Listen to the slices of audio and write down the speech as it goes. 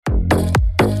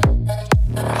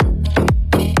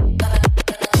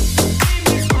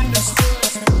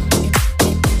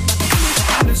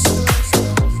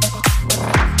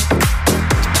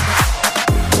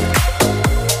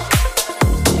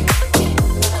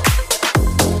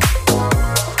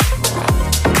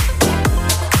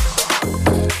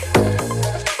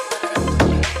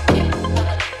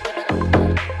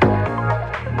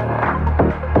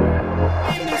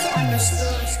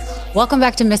Welcome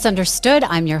back to Misunderstood.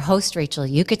 I'm your host, Rachel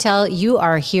Uchitel. You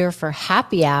are here for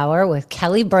Happy Hour with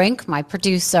Kelly Brink, my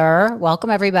producer. Welcome,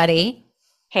 everybody.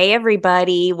 Hey,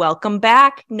 everybody. Welcome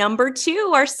back. Number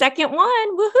 2, our second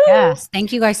one. Woohoo. Yes.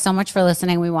 Thank you guys so much for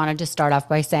listening. We wanted to start off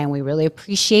by saying we really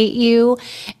appreciate you,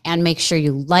 and make sure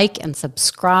you like and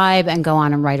subscribe and go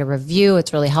on and write a review.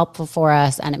 It's really helpful for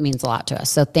us and it means a lot to us.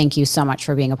 So thank you so much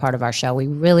for being a part of our show. We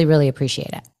really, really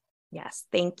appreciate it. Yes.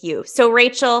 Thank you. So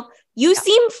Rachel, you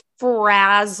seem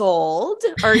frazzled.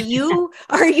 Are you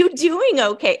doing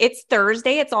okay? It's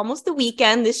Thursday. It's almost the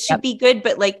weekend. This should be good,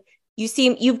 but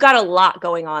you've got a lot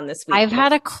going on this week. I've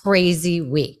had a crazy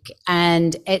week,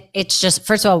 and it's just,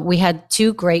 first of all, we had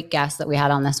 2 great guests that we had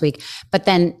on this week, but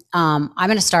then I'm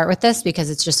going to start with this because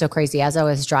it's just so crazy. As I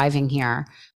was driving here,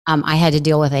 I had to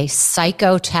deal with a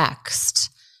psycho text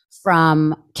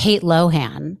from Kate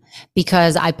Lohan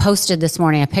because I posted this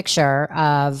morning a picture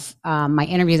of my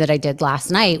interview that I did last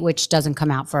night, which doesn't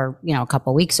come out for, a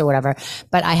couple of weeks or whatever.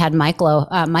 But I had Michael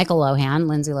Lohan,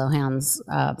 Lindsay Lohan's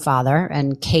father,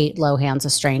 and Kate Lohan's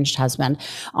estranged husband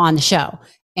on the show.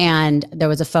 And there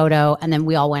was a photo, and then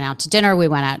we all went out to dinner. We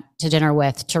went out to dinner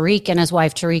with Tariq and his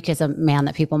wife. Tariq is a man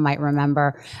that people might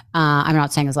remember. I'm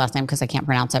not saying his last name because I can't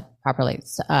pronounce it properly.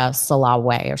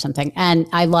 Salaway or something. And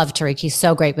I love Tariq. He's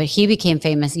so great, but he became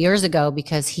famous years ago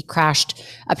because he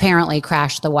apparently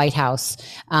crashed the White House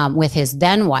with his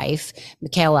then wife,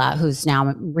 Michaela, who's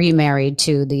now remarried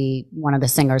to one of the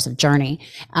singers of Journey.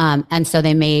 And so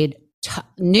they made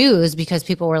news because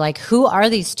people were like, who are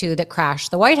these 2 that crashed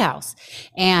the White House?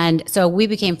 And so we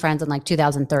became friends in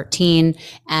 2013.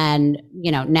 And,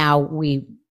 now we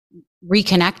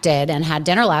reconnected and had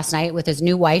dinner last night with his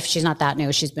new wife. She's not that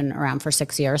new. She's been around for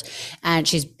 6 years, and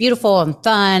she's beautiful and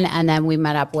fun. And then we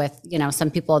met up with,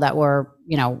 some people that were,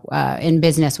 in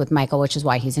business with Michael, which is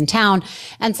why he's in town.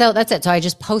 And so that's it. So I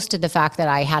just posted the fact that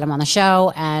I had him on the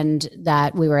show and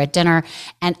that we were at dinner,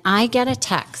 and I get a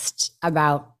text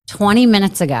about 20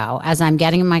 minutes ago as I'm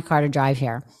getting in my car to drive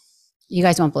here. You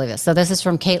guys won't believe this. So this is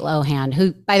from Kate Lohan,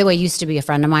 who, by the way, used to be a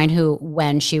friend of mine, who,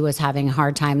 when she was having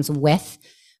hard times with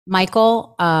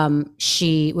Michael,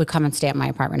 she would come and stay at my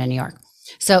apartment in New York.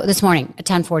 So this morning at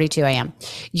 10:42 a.m.,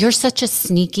 you're such a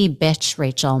sneaky bitch,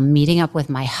 Rachel, meeting up with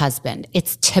my husband.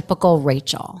 It's typical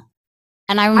Rachel.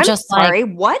 And I'm just sorry,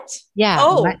 what? Yeah.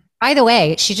 Oh. By the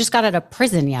way, she just got out of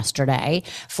prison yesterday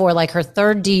for her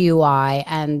 3rd DUI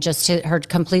and just her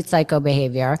complete psycho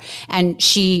behavior. And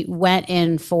she went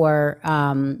in for,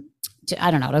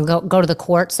 to go to the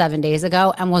court 7 days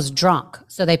ago and was drunk.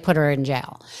 So they put her in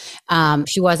jail.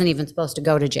 She wasn't even supposed to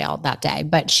go to jail that day,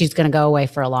 but she's going to go away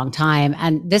for a long time.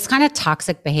 And this kind of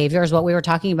toxic behavior is what we were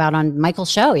talking about on Michael's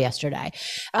show yesterday.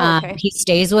 Oh, okay. He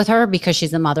stays with her because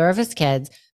she's the mother of his kids,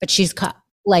 but she's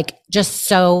just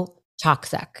so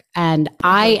toxic. And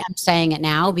I am saying it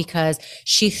now because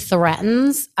she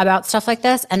threatens about stuff like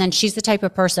this. And then she's the type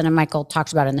of person, and Michael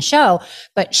talks about it in the show,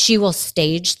 but she will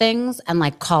stage things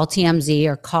and call TMZ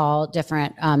or call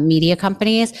different media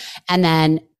companies and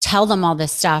then tell them all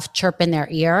this stuff, chirp in their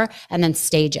ear, and then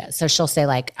stage it. So she'll say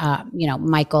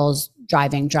Michael's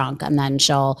driving drunk, and then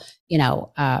she'll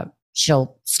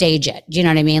stage it. Do you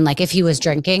know what I mean? If he was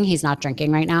drinking, he's not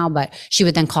drinking right now, but she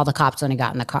would then call the cops when he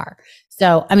got in the car.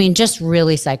 So, just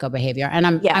really psycho behavior. And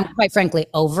I'm quite frankly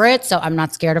over it. So I'm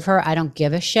not scared of her. I don't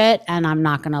give a shit. And I'm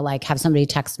not going to have somebody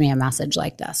text me a message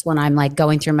like this when I'm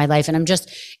going through my life and I'm just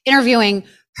interviewing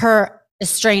her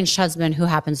estranged husband, who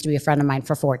happens to be a friend of mine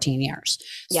for 14 years.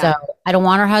 Yeah. So I don't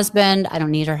want her husband. I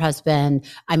don't need her husband.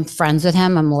 I'm friends with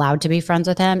him. I'm allowed to be friends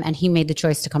with him. And he made the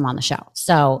choice to come on the show.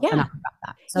 So enough about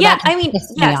that. So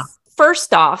yes.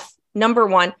 First off, number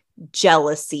 1,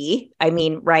 jealousy.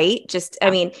 Right?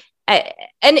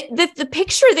 And the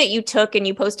picture that you took and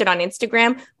you posted on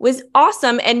Instagram was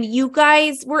awesome. And you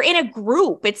guys were in a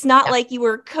group. It's not like you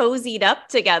were cozied up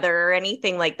together or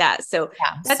anything like that. So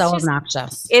that's so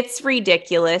obnoxious. It's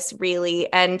ridiculous, really.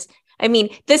 And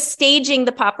the staging,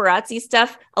 the paparazzi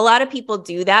stuff, a lot of people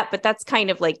do that, but that's kind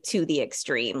of to the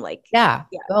extreme.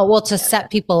 To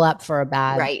set people up for a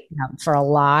bad, right. For a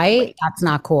lie, that's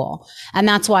not cool. And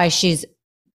that's why she's,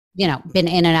 been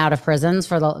in and out of prisons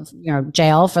for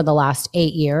jail for the last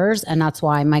 8 years. And that's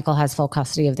why Michael has full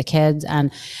custody of the kids.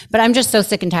 But I'm just so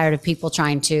sick and tired of people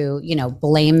trying to,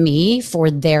 blame me for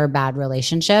their bad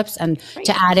relationships and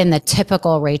to add in the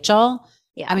typical Rachel.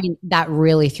 Yeah. That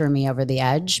really threw me over the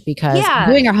edge because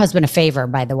doing her husband a favor,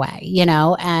 by the way,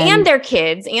 and their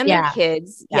kids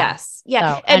Yes.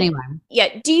 Yeah. So, anyway.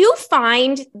 Yeah. Do you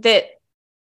find that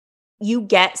you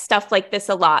get stuff like this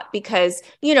a lot because,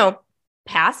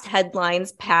 past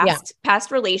headlines, past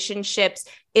relationships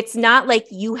it's not like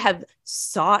you have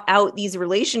sought out these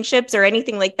relationships or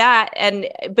anything like that.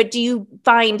 But do you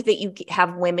find that you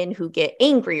have women who get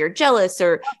angry or jealous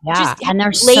or just and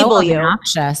they're label so you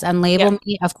obnoxious and label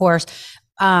me, of course.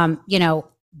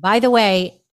 By the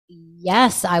way,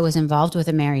 yes, I was involved with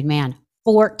a married man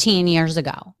 14 years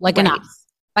ago, enough.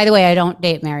 By the way, I don't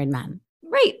date married men.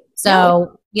 Right.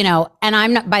 So, and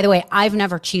I'm not, by the way, I've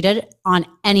never cheated on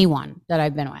anyone that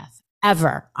I've been with.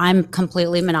 Ever. I'm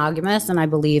completely monogamous and I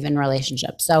believe in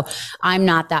relationships. So I'm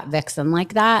not that vixen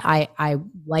like that. I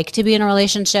like to be in a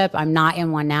relationship. I'm not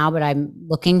in one now, but I'm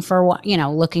looking for one,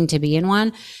 looking to be in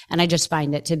one. And I just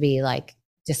find it to be like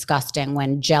disgusting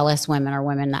when jealous women or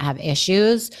women that have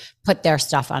issues put their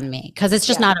stuff on me. Cause it's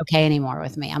just not okay anymore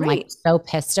with me. I'm like so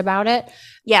pissed about it.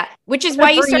 Yeah. Which is why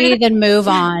you started and move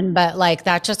on. But like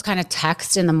that just kind of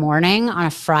text in the morning on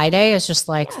a Friday is just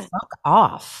like, fuck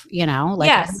off, I don't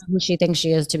know who she thinks she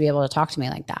is to be able to talk to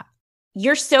me like that.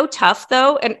 You're so tough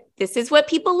though. And this is what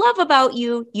people love about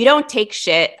you. You don't take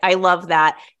shit. I love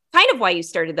that. Kind of why you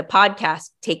started the podcast,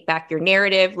 Take Back Your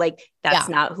Narrative. Like, that's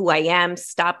not who I am.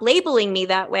 Stop labeling me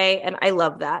that way. And I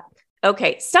love that.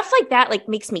 Okay. Stuff like that, like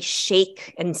makes me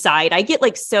shake inside. I get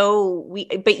like,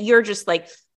 but you're just like,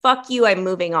 fuck you. I'm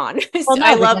moving on. Well, no,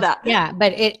 I love that. Yeah.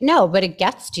 But it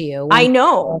gets to you. I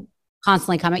know.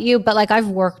 Constantly come at you. But like, I've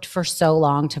worked for so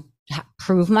long to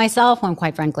prove myself when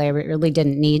quite frankly, I really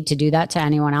didn't need to do that to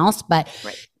anyone else, but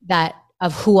that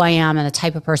of who I am and the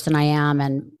type of person I am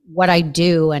and what I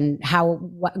do and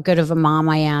what good of a mom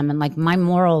I am. And like my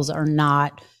morals are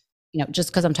not, just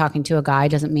because I'm talking to a guy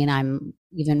doesn't mean I'm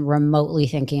even remotely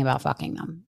thinking about fucking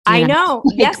them. I know.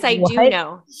 Like, yes, I do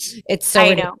know. It's so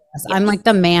ridiculous. Yes. I'm like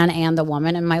the man and the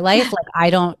woman in my life. Like I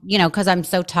don't, because I'm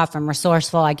so tough and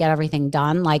resourceful. I get everything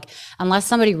done. Like unless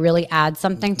somebody really adds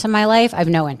something to my life, I have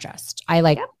no interest. I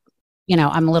like,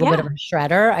 I'm a little bit of a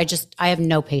shredder. I have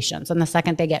no patience. And the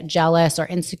second they get jealous or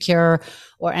insecure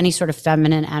or any sort of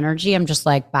feminine energy, I'm just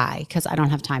like, bye, because I don't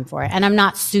have time for it. And I'm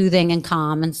not soothing and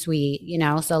calm and sweet,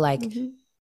 so like,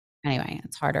 anyway,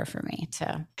 it's harder for me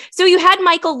to. So you had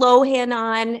Michael Lohan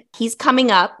on. He's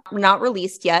coming up, not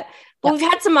released yet. But we've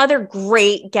had some other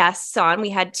great guests on.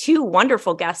 We had 2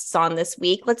 wonderful guests on this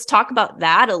week. Let's talk about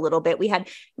that a little bit. We had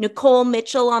Nicole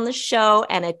Mitchell on the show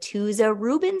and Atuza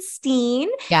Rubenstein.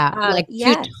 Yeah,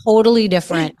 2 totally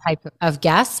different type of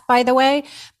guests, by the way,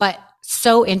 but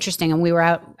so interesting. And we were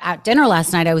out at dinner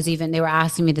last night. They were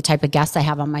asking me the type of guests I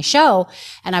have on my show.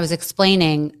 And I was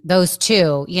explaining those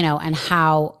 2, and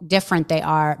how different they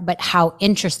are, but how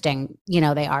interesting,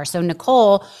 they are. So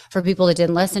Nicole, for people that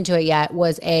didn't listen to it yet,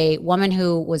 was a woman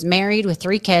who was married with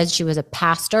 3 kids. She was a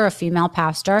pastor, a female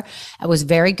pastor, and was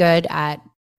very good at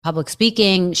public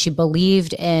speaking. She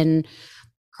believed in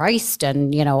Christ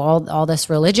and, all this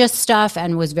religious stuff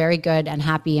and was very good and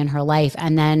happy in her life.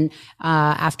 And then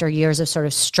after years of sort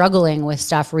of struggling with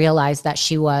stuff, realized that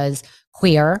she was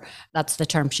queer. That's the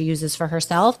term she uses for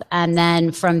herself. And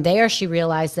then from there, she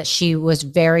realized that she was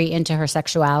very into her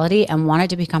sexuality and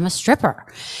wanted to become a stripper.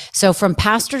 So from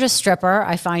pastor to stripper,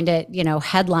 I find it,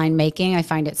 headline making. I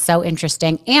find it so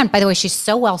interesting. And by the way, she's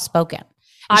so well spoken.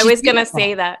 I was going to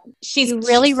say that you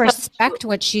really respect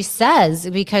what she says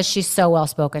because she's so well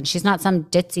spoken. She's not some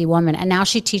ditzy woman. And now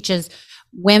she teaches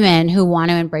women who want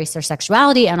to embrace their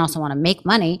sexuality and also want to make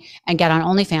money and get on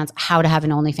OnlyFans, how to have an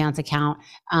OnlyFans account,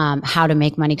 how to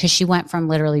make money. Cause she went from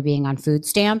literally being on food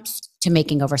stamps to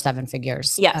making over 7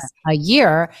 figures a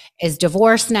year, is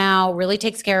divorced now, really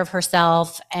takes care of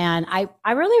herself. And I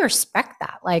really respect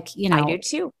that. Like, I do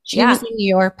too. Choosing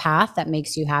your path that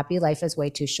makes you happy. Life is way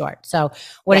too short. So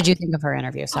what did you think of her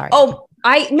interview? Sorry. Oh,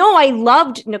 I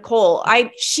loved Nicole.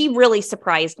 She really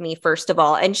surprised me, first of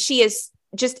all. And she is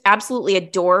just absolutely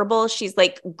adorable. She's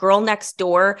like girl next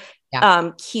door,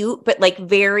 cute, but like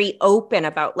very open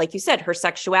about, like you said, her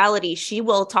sexuality. She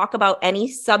will talk about any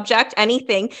subject,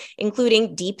 anything,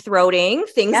 including deep throating,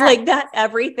 things like that,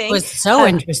 everything. It was so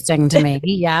interesting to me.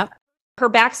 Yeah. Her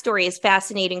backstory is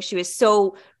fascinating. She was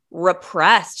so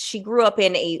repressed. She grew up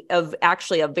in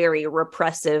actually a very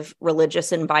repressive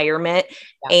religious environment,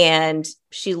 and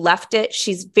she left it.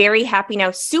 She's very happy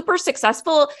now, super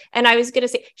successful. And I was going to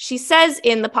say, she says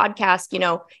in the podcast,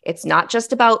 it's not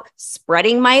just about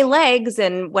spreading my legs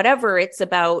and whatever. It's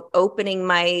about opening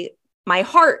my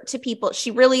heart to people.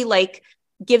 She really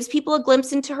gives people a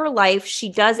glimpse into her life. She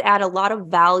does add a lot of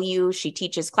value. She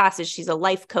teaches classes. She's a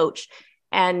life coach,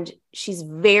 and she's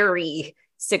very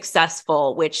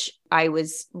successful, which I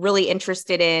was really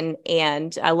interested in.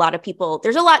 And a lot of people,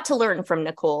 there's a lot to learn from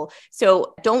Nicole.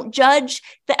 So don't judge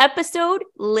the episode,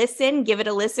 listen, give it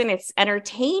a listen. It's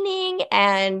entertaining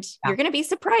and you're going to be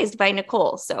surprised by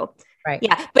Nicole. So Right.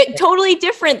 Yeah. But totally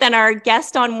different than our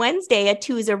guest on Wednesday,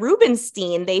 Atuza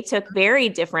Rubenstein. They took very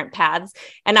different paths.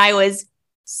 And I was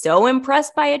so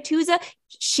impressed by Atuza.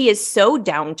 She is so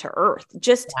down to earth,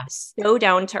 just so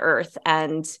down to earth.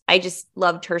 And I just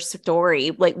loved her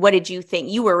story. Like, what did you think?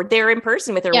 You were there in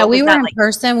person with her. Yeah, what we was were that in like?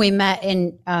 person. We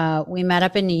met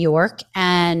up in New York.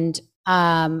 And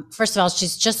first of all,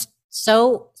 she's just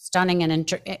so stunning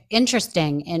and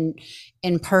interesting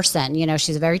in person. You know,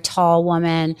 she's a very tall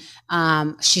woman.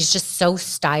 She's just so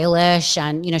stylish,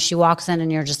 and you know, she walks in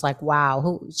and you're just like,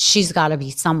 wow, she's got to be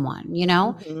someone, you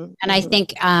know. Mm-hmm, and I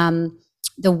think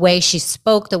the way she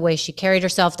spoke, the way she carried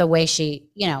herself, the way she,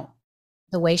 you know,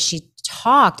 the way she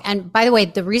talked. And by the way,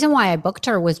 the reason why I booked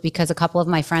her was because a couple of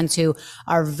my friends who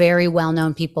are very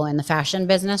well-known people in the fashion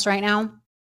business right now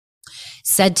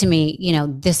said to me, you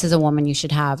know, this is a woman you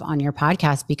should have on your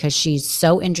podcast because she's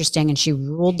so interesting and she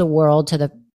ruled the world to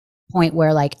the point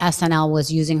where like SNL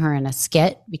was using her in a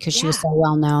skit because she was so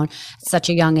well known at such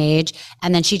a young age.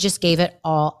 And then she just gave it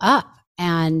all up.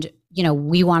 And, you know,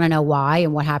 we want to know why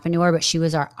and what happened to her, but she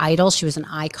was our idol. She was an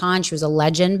icon. She was a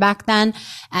legend back then.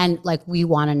 And like, we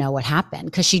want to know what happened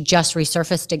because she just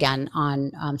resurfaced again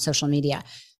on social media.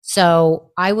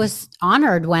 So I was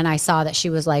honored when I saw that she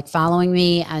was like following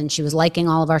me and she was liking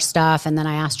all of our stuff. And then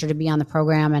I asked her to be on the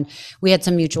program and we had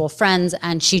some mutual friends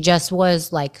and she just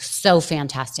was like so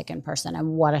fantastic in person and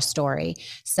what a story.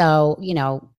 So, you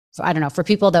know, I don't know, for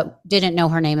people that didn't know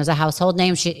her name as a household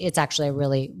name, it's actually a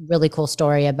really, really cool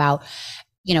story about,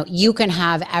 you know, you can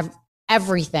have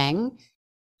everything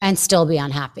and still be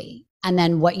unhappy. And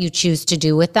then what you choose to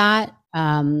do with that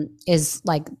is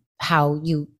like how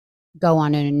you go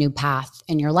on a new path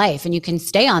in your life. And you can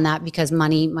stay on that because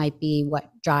money might be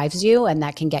what drives you and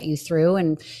that can get you through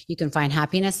and you can find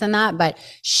happiness in that. But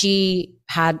she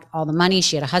had all the money,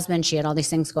 she had a husband, she had all these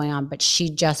things going on, but she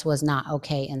just was not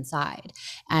okay inside.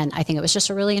 And I think it was just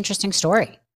a really interesting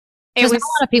story. Because not a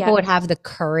lot of people would have the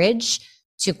courage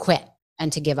to quit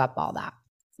and to give up all that.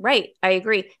 Right. I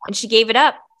agree. And she gave it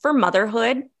up for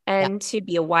motherhood and to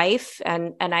be a wife.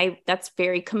 And that's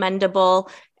very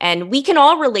commendable. And we can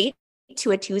all relate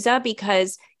to Atuza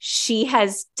because she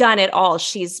has done it all.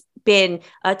 She's been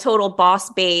a total boss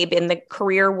babe in the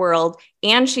career world.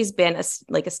 And she's been a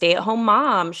stay-at-home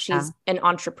mom. She's an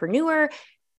entrepreneur,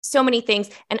 so many things.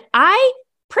 And I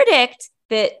predict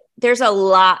that there's a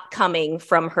lot coming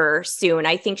from her soon.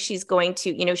 I think she's going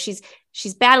to, you know, she's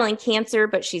battling cancer,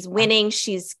 but she's winning.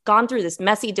 She's gone through this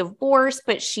messy divorce,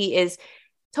 but she is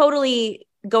totally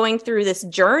going through this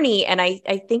journey. And I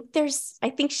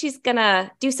think she's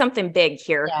gonna do something big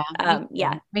here.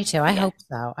 Me too. I hope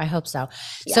so.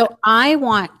 Yeah. So I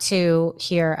want to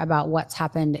hear about what's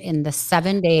happened in the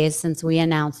 7 days since we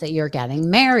announced that you're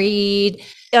getting married.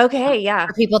 Okay. Yeah.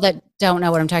 For people that don't know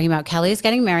what I'm talking about, Kelly is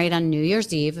getting married on New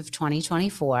Year's Eve of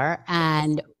 2024.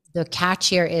 And the catch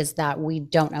here is that we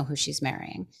don't know who she's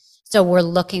marrying. So we're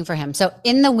looking for him. So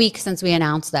in the week since we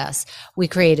announced this, we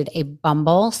created a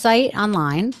Bumble site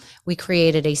online. We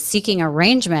created a seeking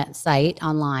arrangement site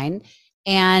online.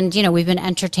 And, you know, we've been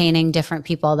entertaining different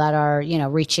people that are, you know,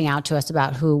 reaching out to us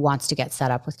about who wants to get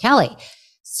set up with Kelly.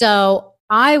 So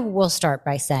I will start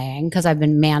by saying, because I've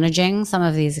been managing some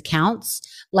of these accounts,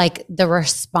 like the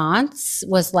response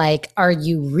was like, are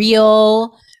you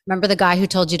real? Remember the guy who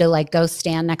told you to like go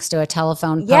stand next to a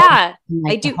telephone? Yeah, and,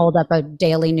 like, I do. Hold up a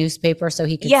daily newspaper so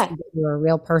he could see that you were a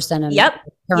real person and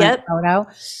current photo.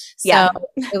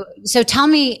 So tell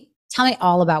me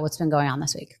all about what's been going on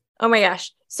this week. Oh my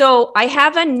gosh. So I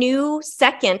have a new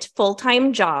second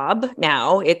full-time job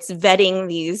now. It's vetting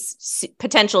these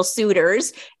potential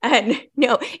suitors. And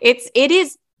no,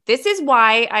 this is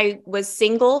why I was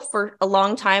single for a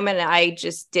long time and I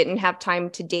just didn't have time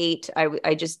to date.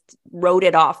 I just wrote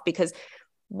it off because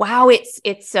wow, it's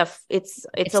a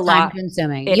lot. Time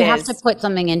consuming. You have to put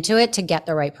something into it to get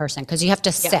the right person because you have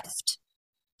to sift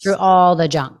through all the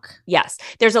junk. Yes.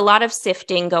 There's a lot of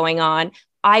sifting going on.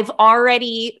 I've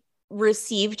already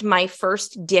received my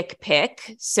first dick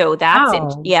pic. So that's it.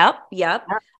 Yep.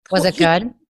 Was it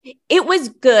good? It was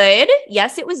good.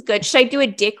 Yes, it was good. Should I do a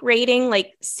dick rating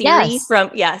like Siri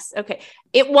from? Yes. Okay.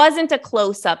 It wasn't a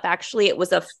close up. Actually, it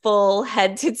was a full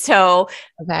head to toe.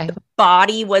 Okay. The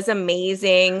body was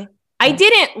amazing. Okay. I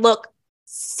didn't look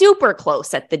super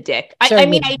close at the dick. I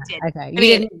mean, I did. Okay. You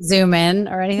didn't zoom in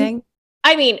or anything?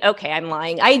 I mean, okay, I'm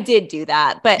lying. I did do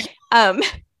that, but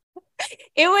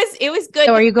it was good.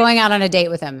 So are you going out on a date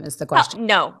with him is the question?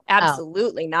 No,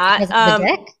 absolutely not. Because of the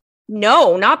dick?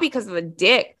 No, not because of the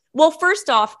dick. Well, first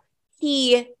off,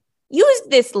 he used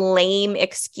this lame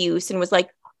excuse and was like,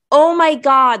 oh my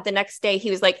God. The next day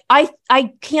he was like, I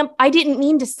didn't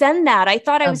mean to send that. I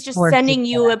thought I was just sending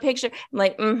you a picture. I'm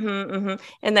like, And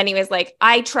then he was like,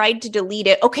 I tried to delete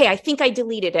it. Okay. I think I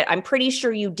deleted it. I'm pretty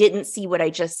sure you didn't see what I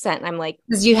just sent. And I'm like,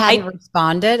 because you hadn't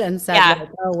responded and said, like,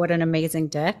 oh, what an amazing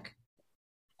dick.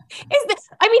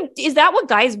 Is that what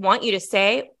guys want you to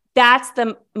say? That's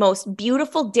the most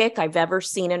beautiful dick I've ever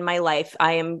seen in my life.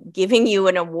 I am giving you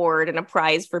an award and a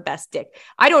prize for best dick.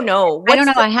 I don't know. I don't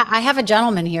know. I have a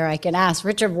gentleman here I can ask.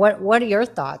 Richard, what are your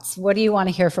thoughts? What do you want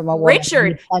to hear from a woman?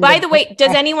 Richard, by the way,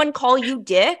 does anyone call you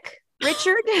Dick,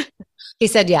 Richard? He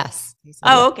said yes.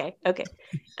 Okay. Okay.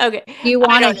 Do you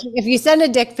want to, if you send a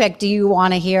dick pic, do you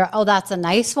want to hear, oh, that's a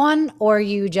nice one? Or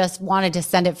you just wanted to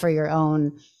send it for your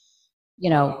own,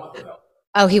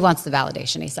 oh, he wants the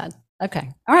validation, he said.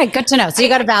 Okay. All right. Good to know. So you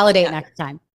got to validate next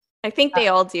time. I think they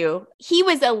all do. He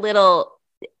was a little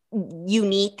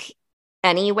unique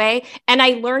anyway. And I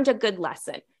learned a good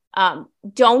lesson.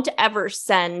 Don't ever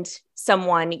send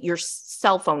someone your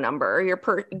cell phone number,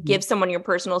 give someone your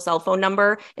personal cell phone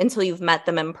number until you've met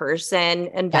them in person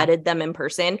and vetted them in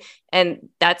person. And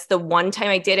that's the one time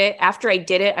I did it. After I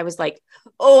did it, I was like,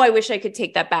 oh, I wish I could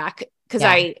take that back. Cause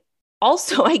I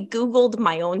Googled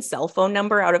my own cell phone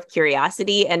number out of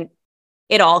curiosity, and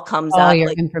it all comes up. Your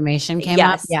information came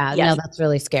up. Yeah. Yes. No, that's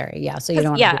really scary. Yeah. So you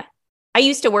don't. Yeah. I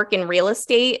used to work in real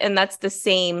estate, and that's the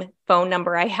same phone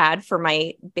number I had for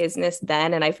my business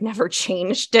then. And I've never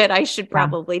changed it. I should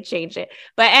probably change it.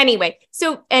 But anyway,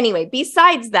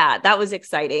 besides that was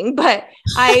exciting, but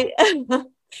I'm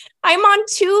on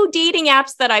 2 dating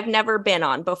apps that I've never been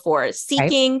on before,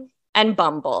 Seeking and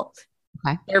Bumble.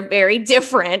 Okay. They're very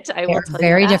different.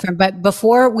 Very different. But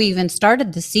before we even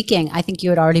started the Seeking, I think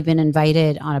you had already been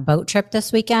invited on a boat trip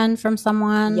this weekend from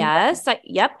someone. Yes. I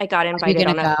got invited. Are you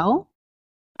gonna go?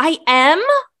 I am.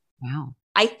 Wow.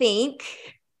 I think.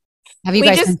 Have you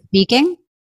guys been speaking?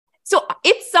 So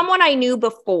it's someone I knew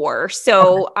before.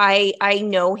 So okay. I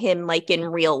know him like in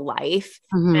real life.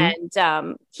 Mm-hmm.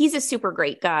 And he's a super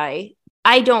great guy.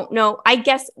 I don't know. I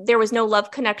guess there was no love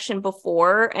connection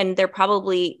before, and there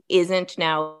probably isn't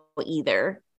now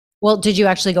either. Well, did you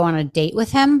actually go on a date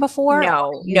with him before?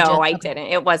 No, I didn't.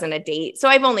 It wasn't a date. So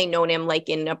I've only known him like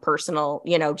in a personal,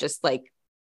 just like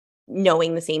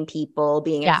knowing the same people,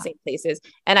 being at the same places.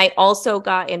 And I also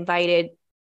got invited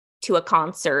to a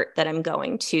concert that I'm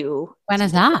going to. When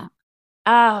is that?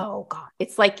 Oh God.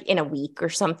 It's like in a week or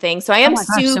something. So I am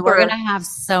super. So we're going to have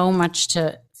so much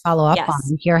to follow up on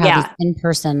and hear how these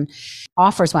in-person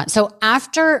offers went. So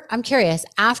I'm curious,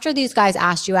 after these guys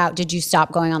asked you out, did you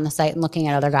stop going on the site and looking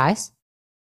at other guys?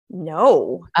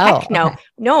 No.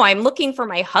 No, I'm looking for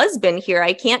my husband here.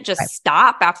 I can't just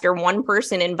stop after one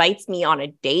person invites me on a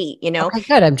date, Okay,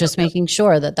 good. I'm just making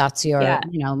sure that that's your,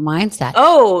 mindset.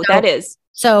 Oh, that is.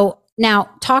 So now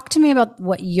talk to me about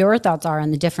what your thoughts are on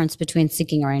the difference between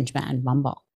Seeking Arrangement and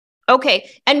Bumble. Okay.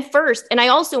 And I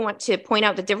also want to point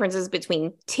out the differences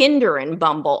between Tinder and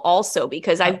Bumble also,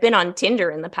 because I've been on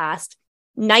Tinder in the past,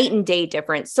 night and day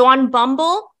difference. So on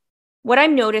Bumble, what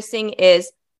I'm noticing is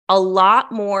a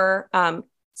lot more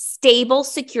stable,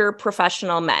 secure,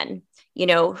 professional men,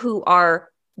 who are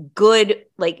good,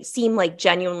 like seem like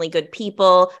genuinely good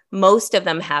people. Most of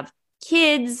them have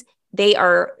kids. They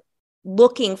are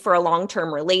looking for a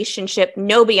long-term relationship.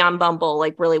 Nobody on Bumble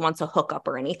like really wants a hookup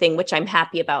or anything, which I'm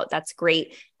happy about. That's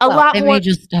great. They may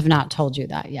just have not told you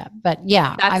that yet, but true.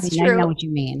 I know what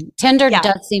you mean. Tinder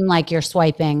does seem like you're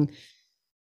swiping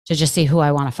to just see who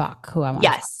I want to fuck, who I want.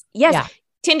 Yes. Yeah.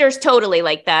 Tinder's totally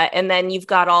like that. And then you've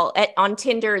got on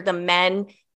Tinder, the men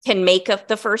can make up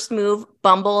the first move.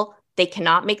 Bumble, they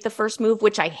cannot make the first move,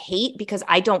 which I hate because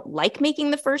I don't like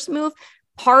making the first move.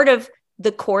 Part of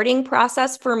the courting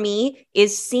process for me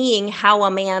is seeing how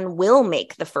a man will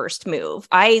make the first move.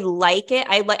 I like it.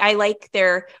 I like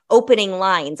their opening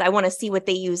lines. I want to see what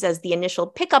they use as the initial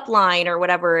pickup line or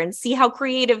whatever and see how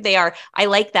creative they are. I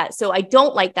like that. So I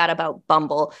don't like that about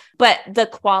Bumble, but the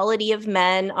quality of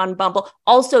men on Bumble,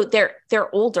 also they're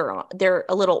older. They're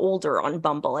a little older on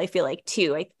Bumble. I feel like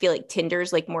too. I feel like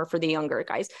Tinder's like more for the younger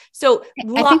guys. So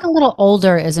I think a little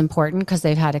older is important because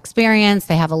they've had experience.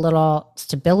 They have a little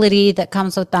stability that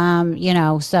comes with them,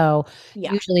 so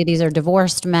usually these are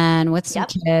divorced men with some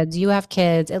kids. You have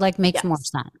kids. It like makes more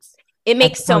sense. It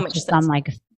makes so much sense. Some like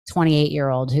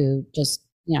 28-year-old who just,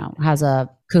 has a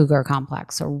cougar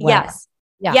complex or whatever. Yes.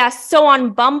 Yeah. Yes. So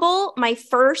on Bumble, my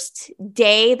first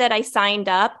day that I signed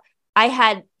up, I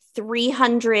had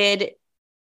 300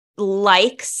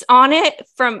 likes on it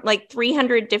from like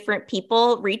 300 different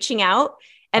people reaching out.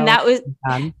 And that was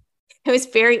it was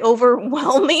very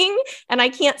overwhelming, and I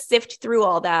can't sift through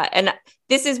all that. And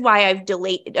this is why I've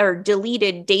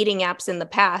deleted dating apps in the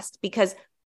past, because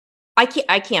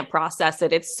I can't process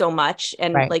it. It's so much.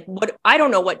 And Right. like, what, I don't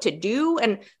know what to do.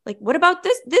 And like, what about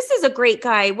this? This is a great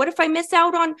guy. What if I miss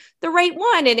out on the right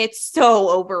one? And it's so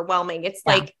overwhelming.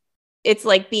 It's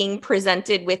like being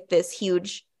presented with this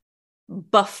huge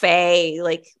buffet,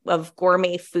 like, of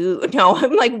gourmet food. No,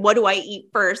 I'm like, what do I eat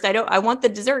first? I want the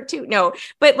dessert too. No,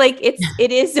 but like,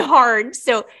 it is hard.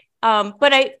 So,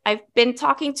 but I've been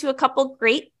talking to a couple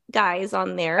great guys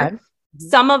on there.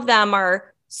 Some of them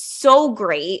are so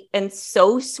great and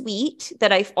so sweet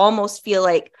that I almost feel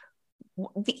like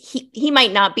he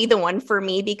might not be the one for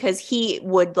me, because he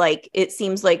would, like, it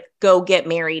seems like, go get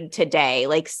married today.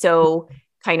 Like, so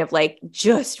kind of like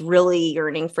just really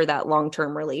yearning for that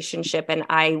long-term relationship. And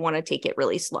I want to take it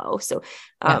really slow. So,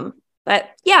 but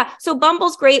yeah, so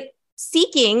Bumble's great.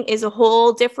 Seeking is a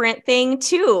whole different thing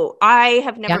too. I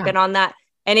have never been on that.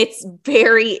 And it's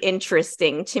very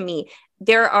interesting to me.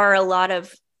 There are a lot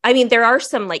of, I mean, there are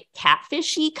some like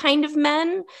catfishy kind of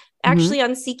men actually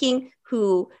on Seeking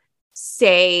who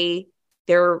say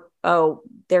they're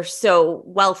so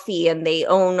wealthy and they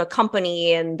own a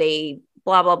company and they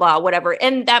blah, blah, blah, whatever.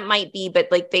 And that might be, but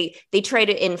like they try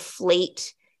to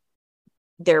inflate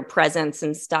their presence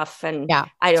and stuff. And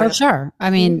I don't know. For sure. I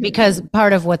mean, because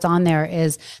part of what's on there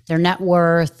is their net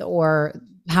worth or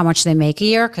how much they make a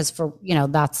year. Cause for,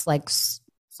 that's like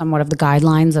somewhat of the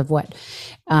guidelines of what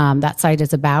that site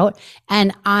is about.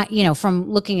 And from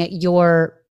looking at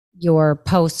your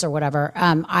posts or whatever,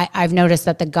 I've noticed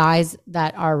that the guys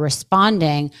that are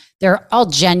responding, they're all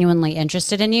genuinely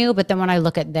interested in you. But then when I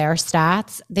look at their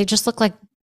stats, they just look like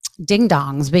ding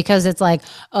dongs, because it's like,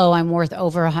 oh, I'm worth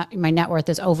my net worth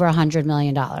is over $100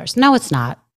 million. No, it's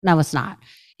not.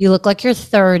 You look like you're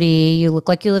 30. You look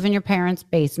like you live in your parents'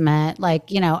 basement. Like,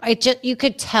 you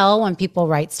could tell when people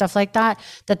write stuff like that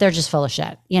they're just full of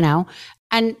shit,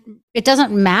 and it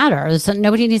doesn't matter. So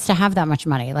nobody needs to have that much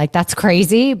money. Like, that's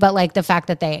crazy. But like, the fact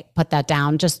that they put that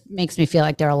down just makes me feel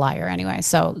like they're a liar anyway.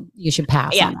 So you should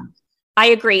pass on that. I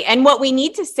agree. And what we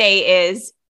need to say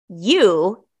is,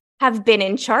 you have been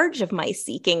in charge of my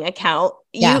Seeking account.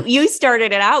 You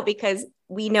started it out because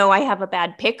we know I have a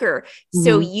bad picker.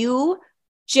 So you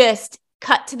just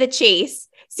cut to the chase.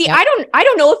 See, I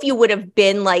don't know if you would have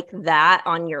been like that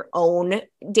on your own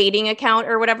dating account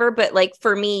or whatever, but like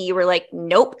for me, you were like,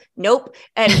 nope.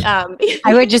 And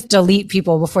I would just delete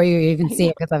people before you even see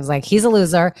it, because I was like, he's a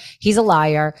loser, he's a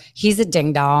liar, he's a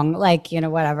ding dong, like,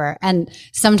 whatever. And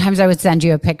sometimes I would send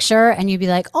you a picture and you'd be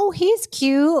like, oh, he's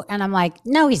cute. And I'm like,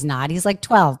 no, he's not. He's like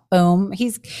 12. Boom.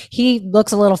 He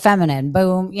looks a little feminine.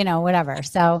 Boom. Whatever.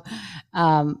 So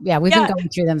we've been going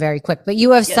through them very quick, but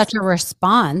you have such a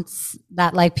response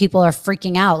that like people are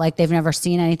freaking out. Like, they've never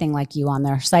seen anything like you on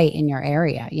their site in your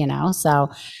area, So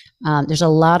there's a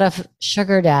lot of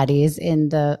sugar daddies in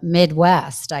the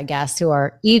Midwest, I guess, who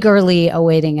are eagerly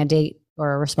awaiting a date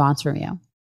or a response from you.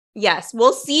 Yes,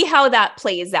 we'll see how that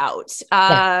plays out.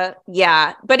 But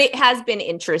it has been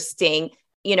interesting.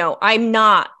 I'm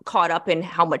not caught up in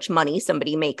how much money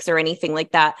somebody makes or anything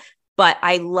like that, but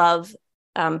I love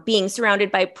being surrounded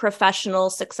by professional,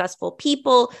 successful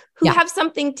people who have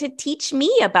something to teach me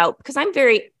about, because I'm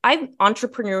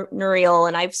entrepreneurial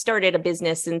and I've started a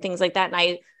business and things like that. And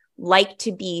I like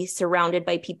to be surrounded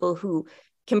by people who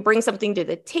can bring something to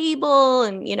the table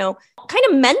and, kind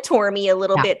of mentor me a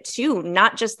little bit too,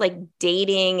 not just like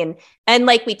dating. And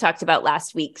like we talked about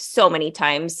last week, so many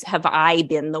times have I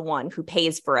been the one who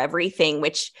pays for everything,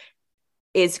 which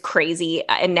is crazy.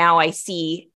 And now I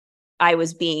see I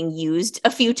was being used a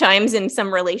few times in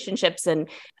some relationships, and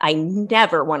I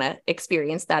never want to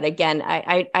experience that again.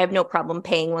 I have no problem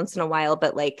paying once in a while,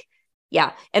 but like,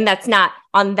 and that's not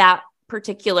on that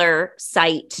particular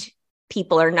site.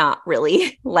 People are not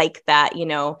really like that,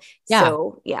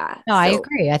 So, No, I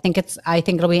agree. I think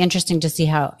it'll be interesting to see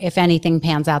how, if anything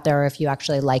pans out there, or if you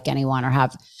actually like anyone or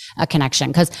have a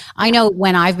connection. Cause I know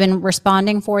when I've been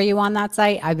responding for you on that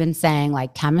site, I've been saying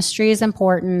like, chemistry is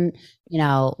important,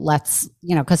 let's,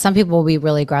 cause some people will be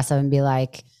really aggressive and be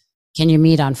like, can you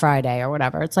meet on Friday or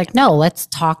whatever? It's like, no, let's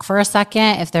talk for a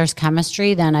second. If there's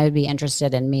chemistry, then I would be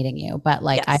interested in meeting you. But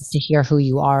like, I have to hear who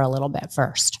you are a little bit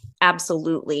first.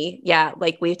 Absolutely. Yeah.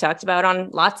 Like we've talked about on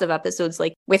lots of episodes,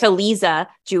 like with Aliza,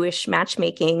 Jewish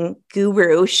matchmaking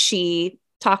guru, she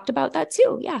talked about that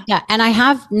too. Yeah. Yeah. And I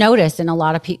have noticed in a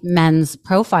lot of men's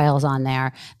profiles on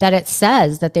there that it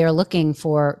says that they're looking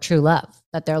for true love,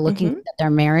 that they're looking, that they're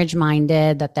marriage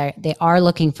minded, that they are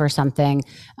looking for something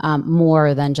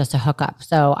more than just a hookup.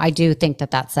 So I do think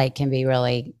that site can be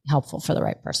really helpful for the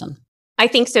right person. I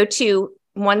think so too.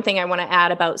 One thing I want to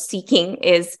add about Seeking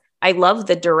is I love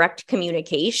the direct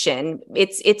communication.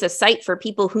 It's a site for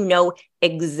people who know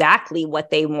exactly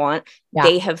what they want.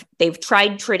 Yeah. They've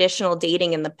tried traditional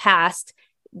dating in the past.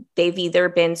 They've either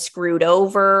been screwed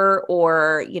over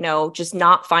or, just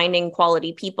not finding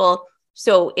quality people.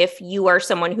 So if you are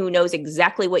someone who knows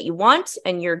exactly what you want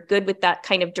and you're good with that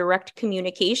kind of direct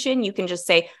communication, you can just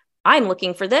say, I'm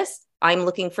looking for this. I'm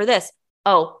looking for this.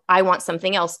 Oh, I want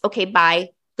something else. Okay, bye.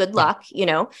 Good luck,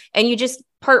 and you just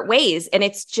part ways. And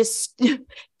it's just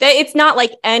it's not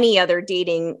like any other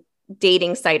dating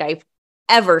site I've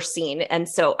ever seen. And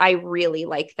so I really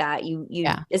like that. You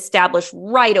establish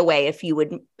right away if you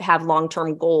would have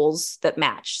long-term goals that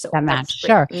match. So that match,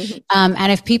 sure. Mm-hmm.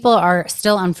 And if people are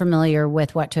still unfamiliar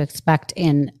with what to expect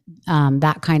in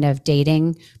that kind of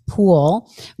dating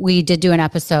pool, we did do an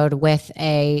episode with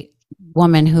a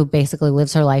woman who basically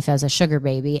lives her life as a sugar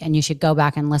baby, and you should go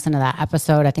back and listen to that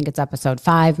episode. I think it's episode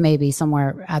 5, maybe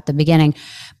somewhere at the beginning,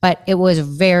 but it was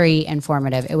very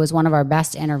informative. It was one of our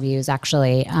best interviews,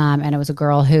 actually. And it was a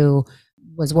girl who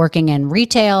was working in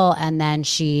retail, and then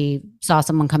she saw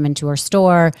someone come into her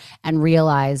store and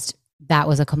realized that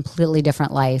was a completely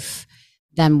different life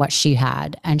than what she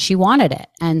had, and she wanted it.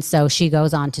 And so she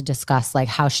goes on to discuss like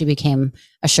how she became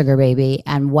a sugar baby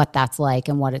and what that's like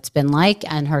and what it's been like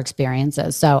and her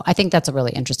experiences. So I think that's a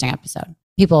really interesting episode.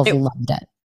 People have loved it.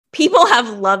 People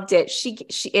have loved it.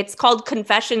 It's called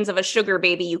Confessions of a Sugar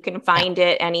Baby. You can find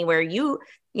it anywhere you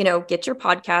get your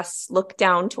podcasts. Look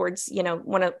down towards,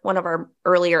 one of our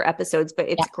earlier episodes, but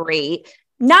it's great.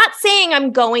 Not saying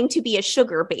I'm going to be a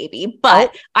sugar baby,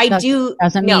 but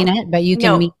doesn't mean it, but you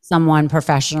can meet someone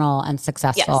professional and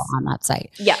successful on that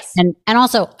site. Yes. And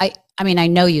also I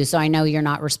know you, so I know you're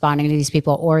not responding to these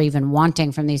people or even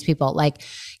wanting from these people, like,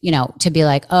 to be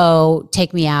like, oh,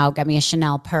 take me out, get me a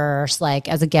Chanel purse, like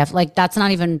as a gift. Like that's not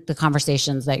even the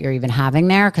conversations that you're even having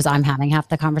there, because I'm having half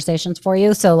the conversations for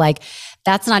you. So like,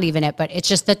 that's not even it, but it's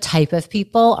just the type of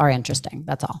people are interesting.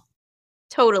 That's all.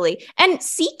 Totally. And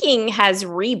Seeking has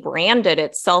rebranded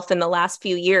itself in the last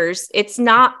few years. It's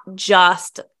not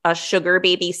just a sugar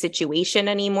baby situation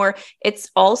anymore. It's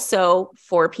also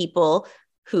for people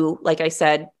who, like I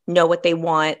said, know what they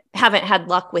want, haven't had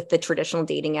luck with the traditional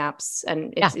dating apps,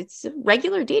 and it's a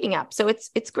regular dating app. So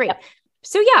it's great. Yep.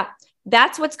 So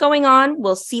that's what's going on.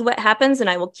 We'll see what happens, and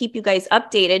I will keep you guys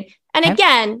updated. And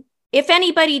again, if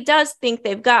anybody does think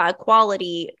they've got a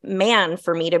quality man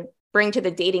for me to bring to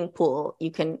the dating pool,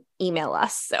 you can email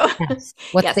us. So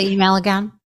what's the email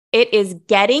again? It is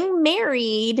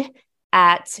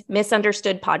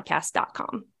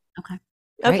gettingmarried@misunderstoodpodcast.com. Okay.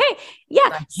 Okay. Right. Yeah.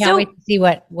 I can't wait to see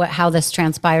how this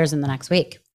transpires in the next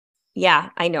week. Yeah,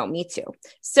 I know. Me too.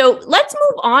 So let's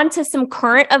move on to some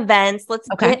current events. Let's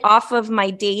get off of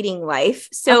my dating life.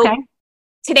 So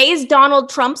today is Donald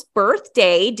Trump's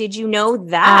birthday. Did you know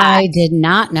that? I did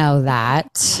not know that.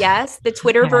 Yes, the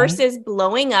Twitterverse is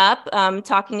blowing up,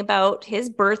 talking about his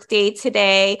birthday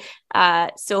today.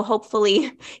 So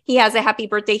hopefully he has a happy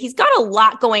birthday. He's got a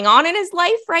lot going on in his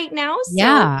life right now. So,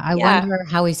 I wonder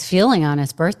how he's feeling on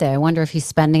his birthday. I wonder if he's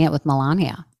spending it with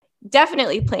Melania.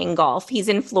 Definitely playing golf. He's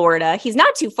in Florida. He's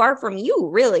not too far from you,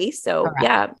 really. So,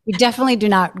 We definitely do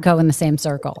not go in the same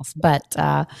circles, but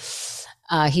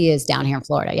he is down here in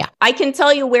Florida. Yeah. I can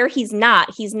tell you where he's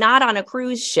not. He's not on a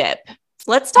cruise ship.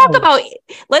 Let's talk about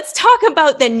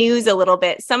the news a little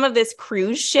bit. Some of this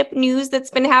cruise ship news that's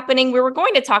been happening. We were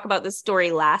going to talk about this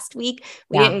story last week.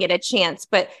 We didn't get a chance,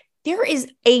 but there is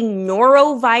a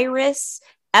norovirus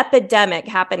epidemic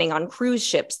happening on cruise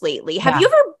ships lately. Have you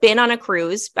ever been on a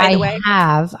cruise, by the way? I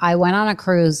have. I went on a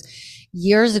cruise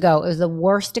years ago. It was the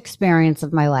worst experience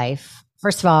of my life.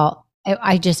 First of all,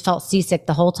 I just felt seasick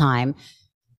the whole time.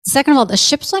 Second of all, the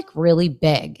ship's like really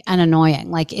big and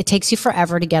annoying. Like it takes you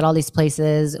forever to get all these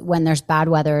places. When there's bad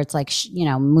weather, it's like,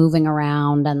 moving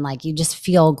around and like you just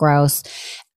feel gross.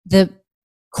 The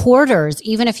quarters,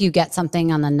 even if you get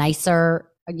something on the nicer,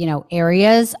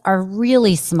 areas, are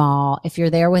really small. If you're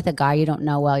there with a guy you don't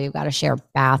know well, you've got to share a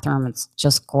bathroom. It's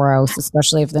just gross,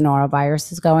 especially if the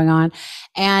norovirus is going on.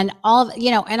 And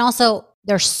and also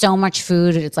there's so much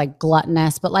food. It's like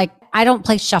gluttonous, but like, I don't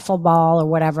play shuffleball or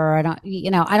whatever. I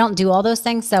don't do all those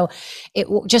things. So it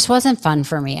just wasn't fun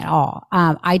for me at all.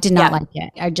 I did not like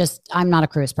it. I'm not a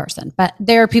cruise person, but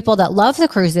there are people that love the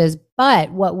cruises. But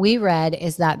what we read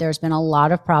is that there's been a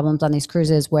lot of problems on these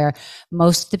cruises where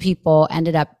most of the people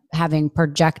ended up having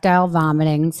projectile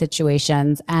vomiting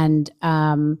situations and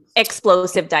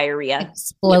explosive diarrhea.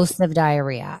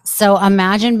 Diarrhea. So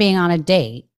imagine being on a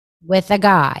date with a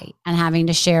guy and having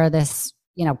to share this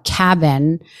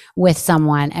cabin with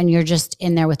someone and you're just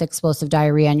in there with explosive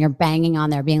diarrhea and you're banging on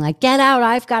there being like, get out,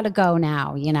 I've got to go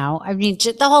now. I mean,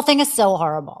 the whole thing is so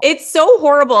horrible. It's so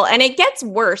horrible and it gets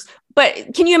worse.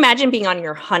 But can you imagine being on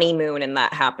your honeymoon and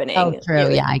that happening? Oh, true.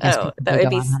 Yeah, I guess that would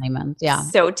be on honeymoons. Yeah,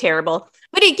 so terrible.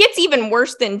 But it gets even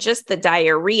worse than just the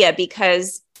diarrhea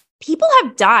because people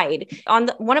have died on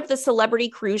one of the celebrity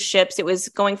cruise ships. It was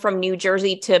going from New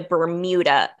Jersey to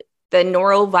Bermuda. The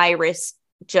norovirus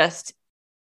just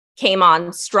came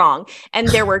on strong. And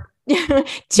there were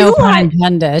no pun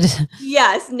intended.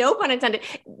 Yes, no pun intended.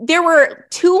 There were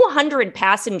 200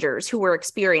 passengers who were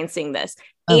experiencing this.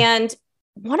 Oh. And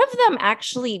one of them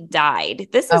actually died.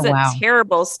 This is a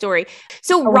terrible story.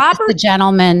 So Robert, the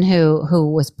gentleman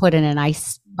who was put in an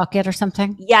ice bucket or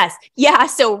something. Yes. Yeah.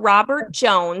 So Robert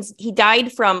Jones, he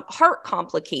died from heart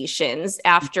complications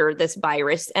after this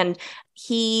virus. And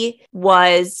he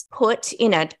was put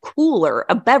in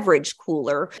a beverage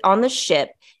cooler on the ship.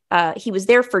 He was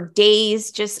there for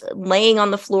days, just laying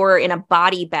on the floor in a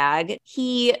body bag.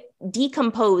 He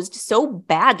decomposed so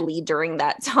badly during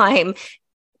that time.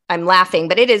 I'm laughing,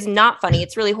 but it is not funny.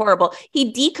 It's really horrible.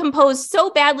 He decomposed so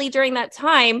badly during that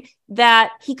time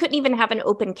that he couldn't even have an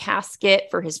open casket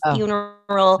for his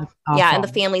funeral. Yeah. And the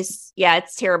family's,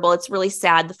 it's terrible. It's really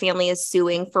sad. The family is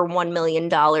suing for $1 million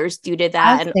due to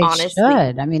that. And honestly,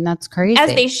 I mean, that's crazy.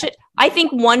 As they should. I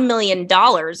think $1 million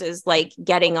is like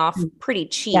getting off pretty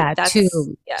cheap. Yeah, that's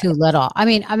too little. I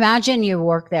mean, imagine you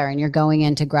work there and you're going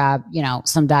in to grab,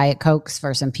 some Diet Cokes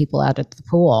for some people out at the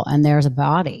pool and there's a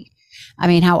body. I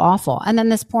mean, how awful. And then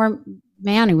this poor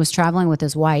man who was traveling with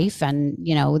his wife and,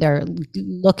 they're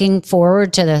looking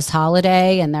forward to this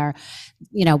holiday and they're,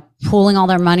 pooling all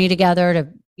their money together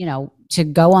to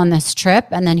go on this trip.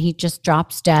 And then he just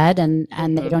drops dead and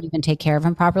they don't even take care of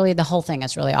him properly. The whole thing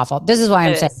is really awful. This is why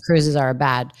I'm saying cruises are a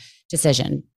bad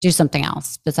decision. Do something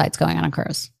else besides going on a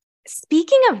cruise.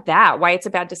 Speaking of that, why it's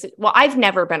a bad decision. Well, I've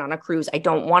never been on a cruise. I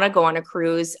don't want to go on a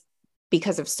cruise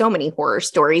because of so many horror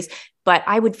stories, but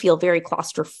I would feel very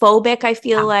claustrophobic. I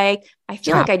feel like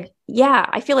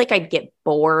I'd get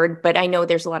bored, but I know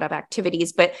there's a lot of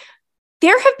activities, but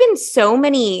there have been so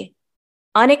many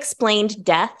unexplained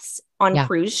deaths on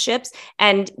cruise ships,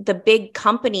 and the big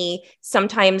company,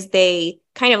 sometimes they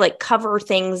kind of like cover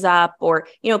things up, or,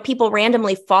 people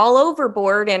randomly fall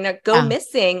overboard and go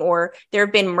missing, or there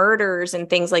have been murders and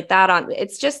things like that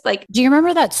it's just like, do you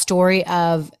remember that story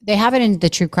they have it in the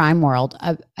true crime world?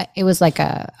 It was like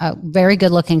a very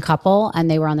good looking couple and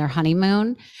they were on their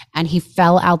honeymoon and he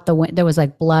fell out the window. There was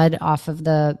like blood off of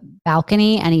the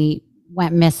balcony and he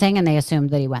went missing and they assumed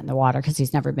that he went in the water because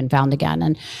he's never been found again.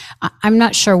 And I'm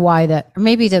not sure why or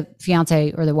maybe the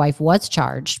fiance or the wife was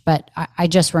charged, but I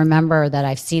just remember that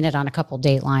I've seen it on a couple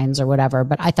Datelines or whatever,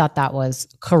 but I thought that was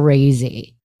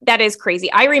crazy. That is crazy.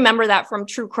 I remember that from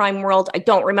True Crime World. I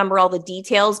don't remember all the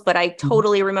details, but I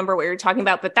totally remember what you're talking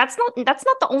about. But that's not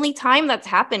the only time that's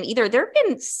happened either. There have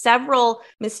been several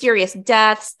mysterious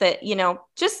deaths that,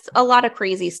 just a lot of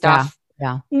crazy stuff.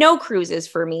 Yeah. No cruises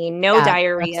for me. No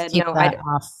diarrhea. Keep that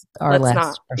off our list.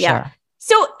 Not. For sure.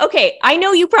 So, okay. I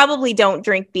know you probably don't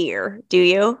drink beer. Do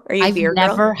you? Are you a beer girl? I've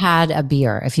never had a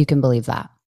beer, if you can believe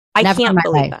that. I can't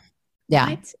believe that.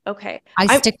 Yeah. What? Okay.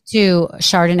 I stick to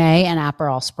Chardonnay and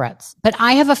Aperol spritz, but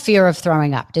I have a fear of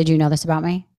throwing up. Did you know this about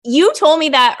me? You told me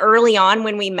that early on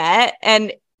when we met,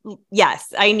 and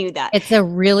yes, I knew that. It's a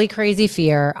really crazy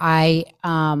fear.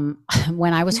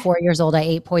 When I was 4 years old, I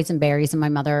ate poison berries and my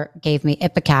mother gave me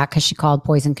Ipecac because she called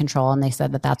poison control. And they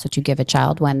said that that's what you give a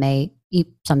child when they eat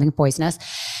something poisonous.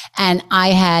 And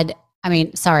I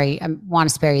want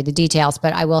to spare you the details,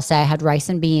 but I will say I had rice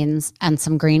and beans and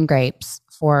some green grapes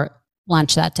for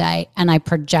lunch that day. And I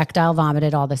projectile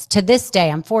vomited all this. To this day,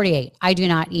 I'm 48. I do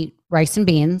not eat rice and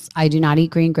beans. I do not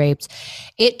eat green grapes.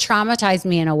 It traumatized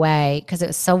me in a way because it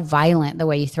was so violent the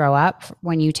way you throw up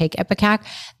when you take Ipecac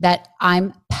that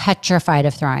I'm petrified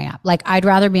of throwing up. Like I'd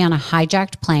rather be on a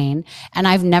hijacked plane, and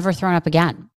I've never thrown up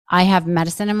again. I have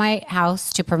medicine in my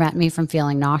house to prevent me from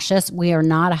feeling nauseous. We are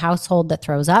not a household that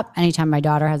throws up. Anytime my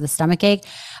daughter has a stomach ache,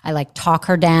 I talk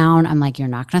her down. I'm like, you're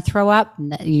not going to throw up.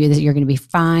 You're going to be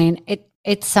fine.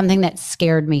 It's something that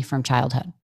scared me from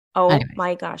childhood. Oh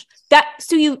my gosh.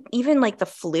 So you even like the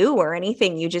flu or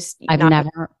anything,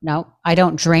 no, I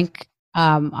don't drink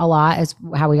a lot is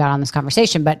how we got on this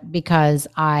conversation, but because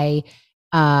I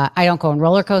don't go on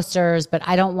roller coasters, but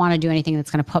I don't want to do anything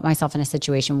that's going to put myself in a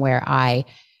situation where I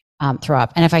throw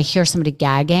up. And if I hear somebody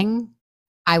gagging,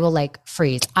 I will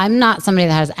freeze. I'm not somebody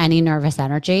that has any nervous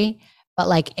energy,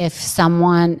 but if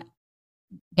someone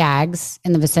gags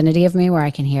in the vicinity of me where I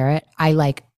can hear it, I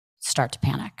start to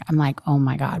panic. I'm like, oh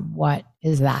my God, what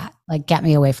is that? Like, get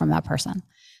me away from that person.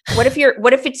 What if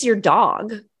it's your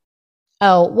dog?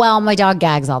 Oh, well, my dog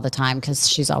gags all the time because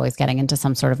she's always getting into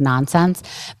some sort of nonsense.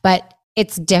 But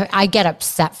I get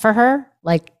upset for her.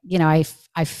 Like, I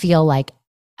feel like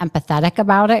empathetic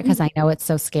about it because I know it's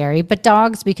so scary. But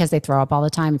dogs, because they throw up all the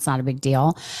time, it's not a big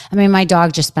deal. I mean, my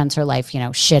dog just spends her life,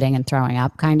 shitting and throwing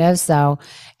up kind of. So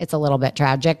it's a little bit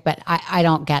tragic, but I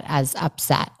don't get as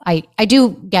upset. I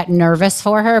do get nervous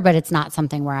for her, but it's not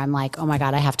something where I'm like, oh my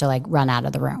God, I have to like run out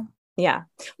of the room. Yeah.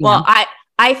 Well,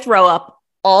 I throw up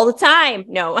all the time.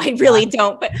 No, I really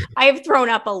don't, but I have thrown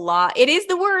up a lot. It is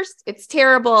the worst. It's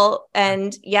terrible.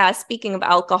 And yeah, speaking of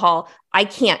alcohol, I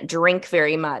can't drink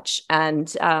very much and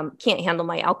can't handle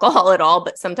my alcohol at all,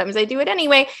 but sometimes I do it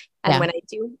anyway. And when I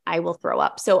do, I will throw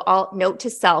up. So I'll note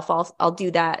to self, I'll do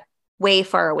that way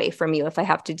far away from you if I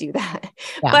have to do that.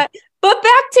 Yeah. But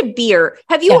back to beer.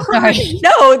 Have you heard? Sorry.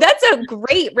 No, that's a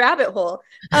great rabbit hole.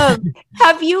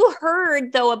 Have you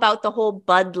heard though about the whole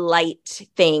Bud Light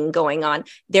thing going on?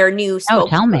 Their new spokesperson.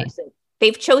 Tell me.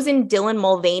 They've chosen Dylan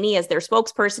Mulvaney as their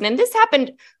spokesperson, and this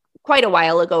happened quite a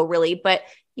while ago, really. But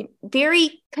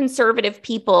very conservative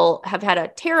people have had a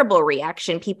terrible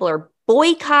reaction. People are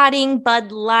boycotting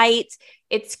Bud Light.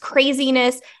 It's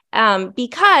craziness.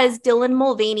 Because Dylan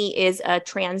Mulvaney is a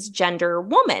transgender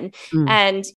woman.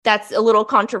 And that's a little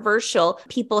controversial.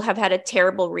 People have had a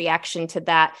terrible reaction to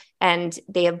that and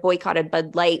they have boycotted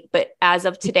Bud Light. But as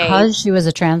of today, because she was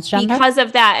a transgender, because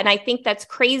of that. And I think that's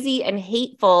crazy and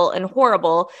hateful and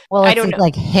horrible. Well, I don't know.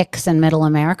 Like Hicks in Middle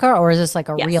America, or is this like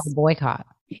a real boycott?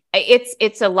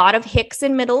 It's a lot of Hicks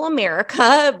in Middle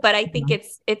America, but I think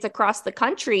it's across the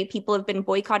country. People have been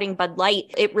boycotting Bud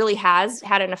Light. It really has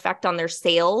had an effect on their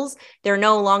sales. They're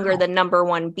no longer the number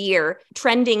one beer.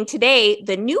 Trending today,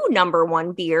 the new number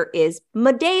one beer is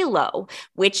Modelo,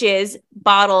 which is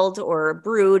bottled or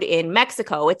brewed in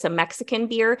Mexico. It's a Mexican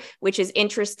beer, which is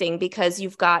interesting because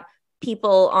you've got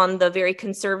people on the very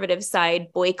conservative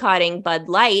side boycotting Bud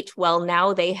Light. Well,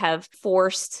 now they have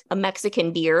forced a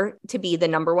Mexican beer to be the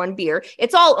number one beer.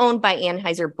 It's all owned by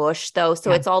Anheuser-Busch, though,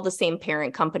 so it's all the same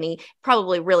parent company.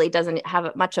 Probably really doesn't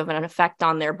have much of an effect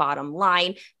on their bottom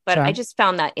line. But I just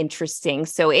found that interesting.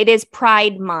 So it is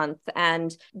Pride Month,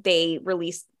 and they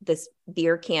released this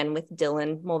beer can with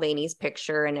Dylan Mulvaney's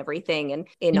picture and everything, and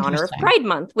in honor of Pride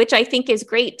Month, which I think is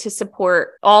great to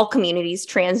support all communities,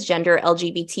 transgender,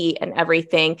 LGBT, and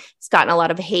everything. It's gotten a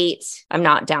lot of hate. I'm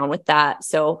not down with that.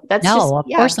 So that's of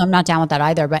course I'm not down with that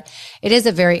either. But it is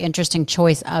a very interesting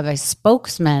choice of a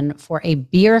spokesman for a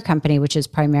beer company, which is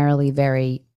primarily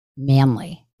very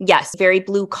manly. Yes, very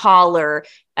blue collar.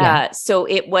 So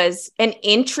it was an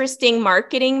interesting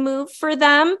marketing move for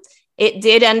them. It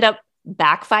did end up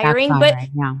backfiring, but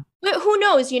who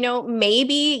knows,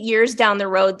 maybe years down the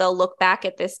road, they'll look back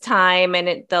at this time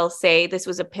and they'll say this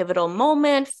was a pivotal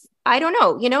moment. I don't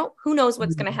know, who knows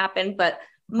what's going to happen, but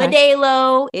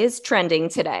Modelo is trending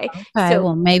today. Okay, so,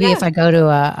 well, maybe if I go to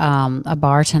a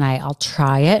bar tonight, I'll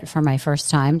try it for my first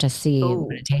time to see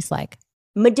what it tastes like.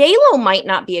 Modelo might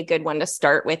not be a good one to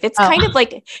start with. It's kind of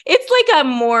like,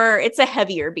 it's a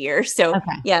heavier beer. So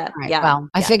yeah. Well,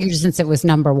 I figured since it was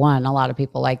number one, a lot of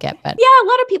people like it, but yeah, a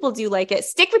lot of people do like it.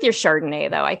 Stick with your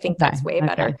Chardonnay though. I think that's way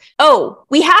better. Oh,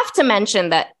 we have to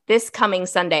mention that this coming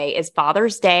Sunday is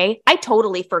Father's Day. I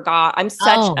totally forgot. I'm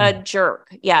such a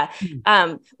jerk. Yeah.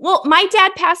 Well, my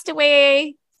dad passed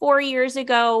away 4 years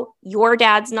ago. Your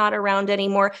dad's not around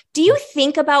anymore. Do you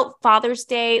think about Father's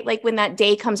Day? Like when that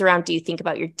day comes around, do you think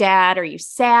about your dad? Are you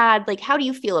sad? Like, how do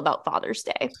you feel about Father's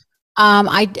Day?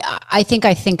 I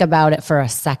think about it for a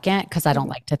second because I don't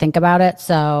like to think about it.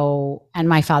 So, and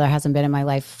my father hasn't been in my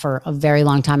life for a very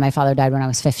long time. My father died when I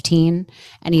was 15.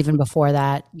 And even before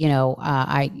that,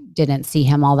 I didn't see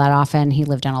him all that often. He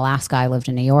lived in Alaska. I lived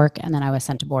in New York, and then I was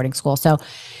sent to boarding school. So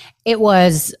it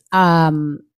was,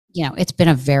 it's been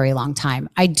a very long time.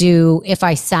 If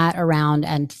I sat around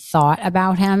and thought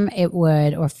about him,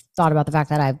 or thought about the fact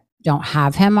that I don't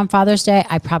have him on Father's Day,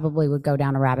 I probably would go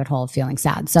down a rabbit hole of feeling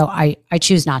sad. So I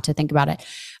choose not to think about it.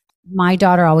 My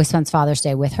daughter always spends Father's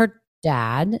Day with her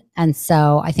dad. And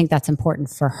so I think that's important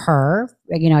for her.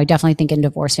 I definitely think in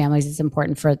divorced families, it's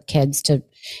important for kids to,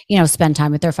 spend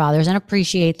time with their fathers and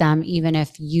appreciate them, even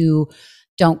if you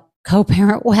don't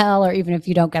co-parent well, or even if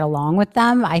you don't get along with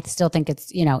them. I still think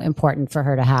it's, important for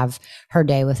her to have her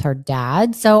day with her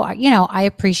dad. So, I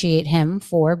appreciate him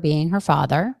for being her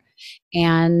father.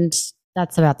 And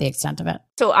that's about the extent of it.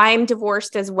 So I'm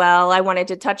divorced as well. I wanted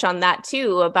to touch on that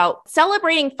too, about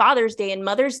celebrating Father's Day and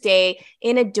Mother's Day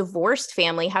in a divorced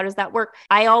family. How does that work?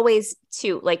 I always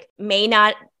too, may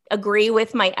not agree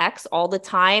with my ex all the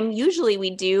time. Usually we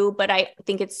do, but I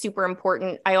think it's super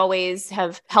important. I always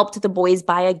have helped the boys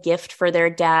buy a gift for their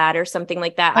dad or something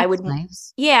like that. That's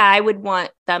nice. Yeah, I would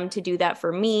want them to do that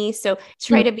for me. So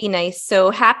try to be nice.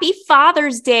 So happy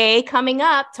Father's Day coming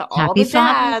up to all the dads.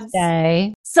 Father's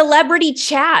Day. Celebrity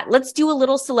chat. Let's do a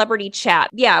little celebrity chat.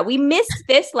 Yeah, we missed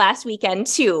this last weekend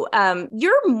too.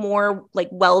 You're more like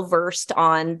well-versed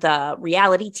on the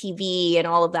reality TV and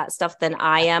all of that stuff than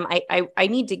I am. I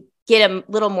need to get a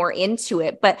little more into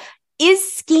it, but is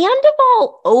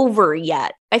Scandoval over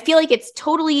yet? I feel like it's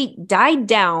totally died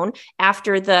down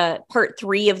after the part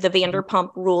 3 of the Vanderpump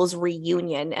Rules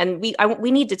reunion. And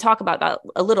we need to talk about that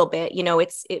a little bit. You know,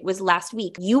 it was last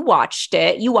week. You watched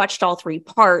it. You watched all 3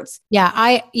 parts. Yeah,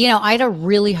 I had a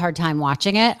really hard time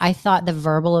watching it. I thought the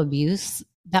verbal abuse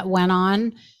that went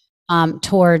on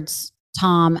towards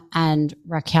Tom and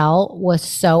Raquel was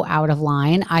so out of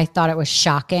line. I thought it was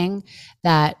shocking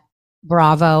that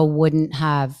Bravo wouldn't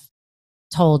have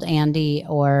told Andy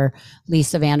or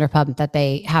Lisa Vanderpump that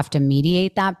they have to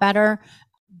mediate that better,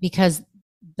 because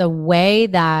the way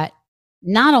that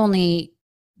not only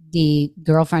the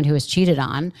girlfriend who was cheated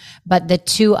on, but the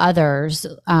 2 others,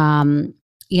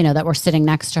 that were sitting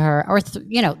next to her, or,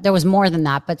 there was more than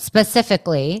that, but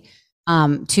specifically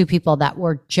 2 people that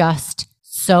were just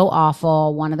so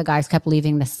awful. One of the guys kept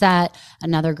leaving the set.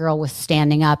 Another girl was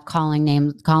standing up,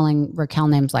 calling Raquel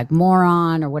names like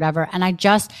moron or whatever. And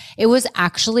it was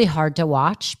actually hard to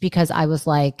watch, because I was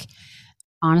like,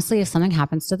 honestly, if something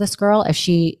happens to this girl, if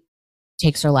she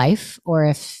takes her life, or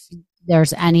if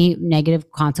there's any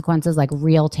negative consequences, like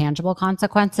real tangible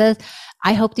consequences,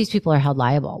 I hope these people are held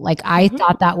liable. Like, I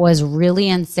thought that was really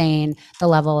insane, the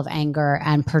level of anger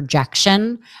and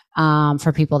projection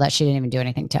for people that she didn't even do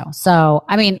anything to. So,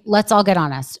 I mean, let's all get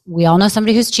honest. We all know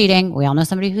somebody who's cheating. We all know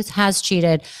somebody who has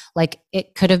cheated. Like,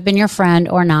 it could have been your friend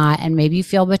or not, and maybe you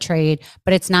feel betrayed,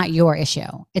 but it's not your issue.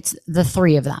 It's the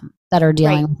 3 of them that are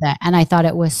dealing with it. And I thought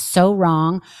it was so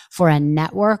wrong for a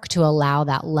network to allow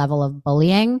that level of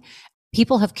bullying.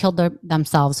 People have killed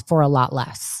themselves for a lot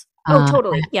less. Oh,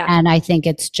 totally. Yeah. And I think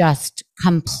it's just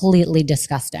completely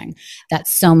disgusting that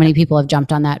so many people have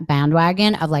jumped on that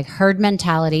bandwagon of like herd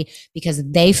mentality, because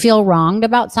they feel wronged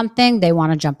about something. They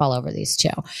want to jump all over these 2.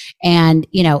 And,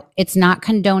 it's not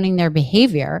condoning their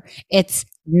behavior. It's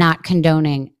not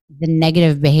condoning the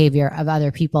negative behavior of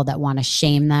other people that want to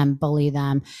shame them, bully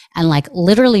them, and like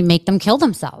literally make them kill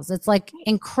themselves. It's like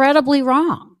incredibly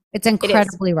wrong. It's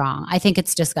incredibly wrong. I think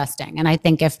it's disgusting. And I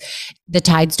think if the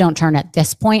tides don't turn at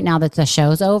this point, now that the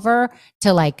show's over,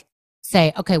 to like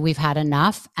say, okay, we've had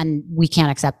enough and we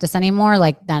can't accept this anymore,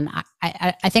 like then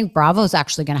I think Bravo's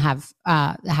actually going to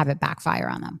have it backfire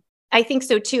on them. I think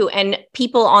so too. And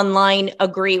people online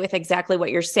agree with exactly what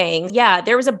you're saying. Yeah,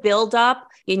 there was a buildup,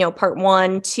 part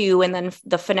 1, 2, and then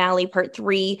the finale, part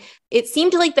 3. It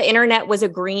seemed like the internet was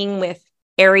agreeing with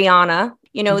Ariana.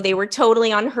 They were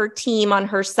totally on her team, on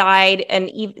her side. And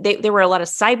there were a lot of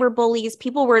cyber bullies.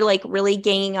 People were like really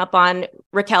ganging up on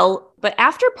Raquel. But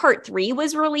after part 3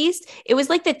 was released, it was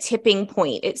like the tipping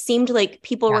point. It seemed like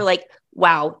people were like,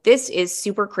 wow, this is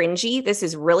super cringy. This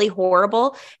is really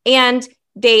horrible. And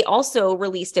they also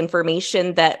released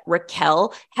information that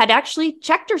Raquel had actually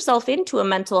checked herself into a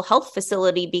mental health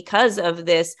facility because of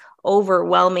this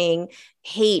overwhelming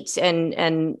hate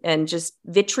and just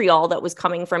vitriol that was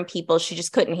coming from people. She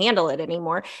just couldn't handle it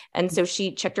anymore. And so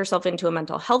she checked herself into a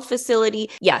mental health facility.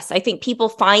 Yes, I think people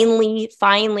finally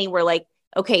were like,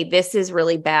 okay, this is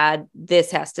really bad.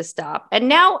 This has to stop. And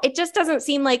now it just doesn't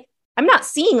seem like, I'm not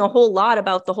seeing a whole lot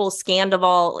about the whole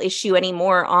Scandoval issue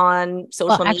anymore on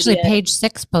social media. Actually, Page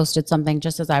 6 posted something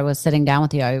just as I was sitting down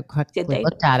with you. I quickly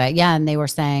looked at it. Yeah. And they were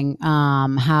saying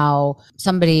how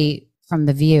somebody from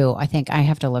The View, I think I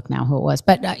have to look now who it was,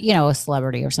 but a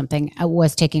celebrity or something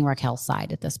was taking Raquel's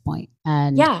side at this point.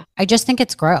 And yeah, I just think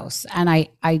it's gross. And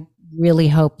I really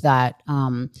hope that,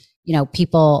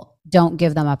 people don't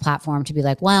give them a platform to be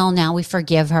like, well, now we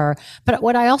forgive her. But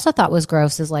what I also thought was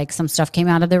gross is like some stuff came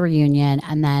out of the reunion,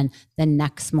 and then the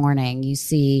next morning you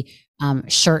see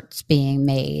shirts being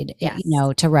made,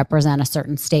 to represent a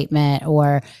certain statement,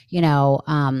 or,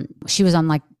 she was on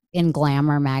like in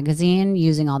Glamour magazine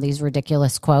using all these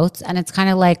ridiculous quotes. And it's kind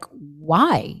of like,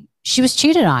 why? She was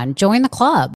cheated on. Join the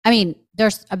club. I mean,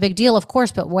 there's a big deal, of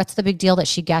course, but what's the big deal that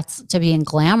she gets to be in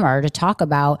Glamour to talk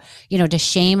about, to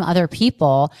shame other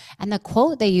people? And the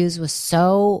quote they used was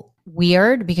so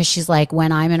weird, because she's like,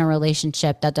 when I'm in a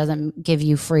relationship, that doesn't give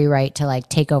you free right to like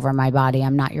take over my body.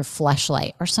 I'm not your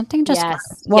fleshlight or something.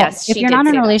 If you're not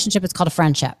in a relationship, it's called a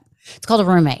friendship. It's called a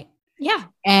roommate. Yeah.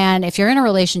 And if you're in a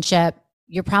relationship,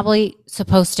 you're probably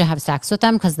supposed to have sex with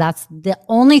them because that's the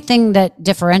only thing that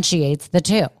differentiates the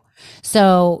two.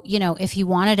 So, if he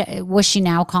wanted to, was she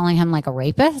now calling him like a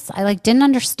rapist? I didn't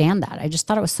understand that. I just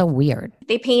thought it was so weird.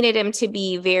 They painted him to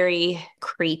be very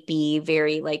creepy,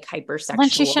 very hypersexual. Then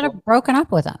she should have broken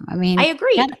up with him. I mean, I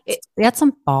agree. Get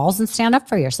some balls and stand up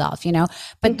for yourself,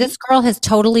 but this girl has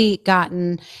totally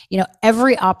gotten,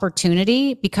 every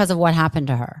opportunity because of what happened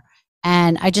to her.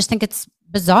 And I just think it's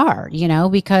bizarre,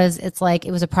 because it's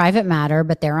it was a private matter,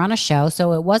 but they're on a show.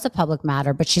 So it was a public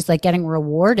matter, but she's getting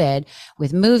rewarded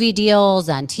with movie deals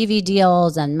and TV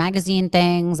deals and magazine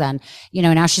things. And,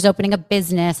 now she's opening a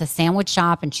business, a sandwich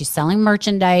shop, and she's selling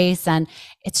merchandise. And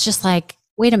it's just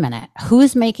wait a minute,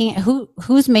 who's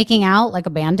making out like a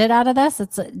bandit out of this?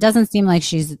 It doesn't seem like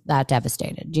she's that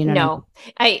devastated. Do you know?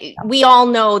 No, we all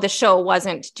know the show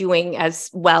wasn't doing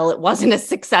as well. It wasn't as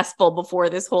successful before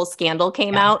this whole scandal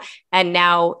came out. And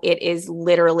now it is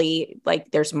literally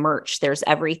there's merch, there's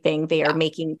everything. They are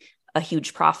making a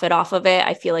huge profit off of it.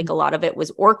 I feel like a lot of it was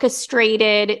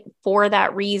orchestrated for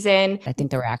that reason. I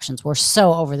think the reactions were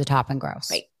so over the top and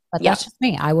gross. Right. But that's just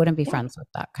me. I wouldn't be friends with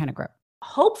that kind of group.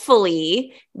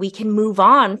 Hopefully we can move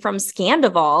on from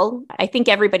Scandoval. I think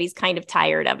everybody's kind of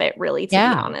tired of it, really, to be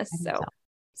honest. So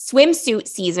swimsuit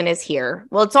season is here.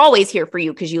 Well, it's always here for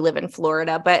you because you live in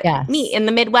Florida, but me in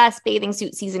the Midwest, bathing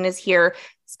suit season is here.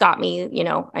 It's got me,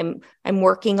 I'm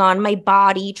working on my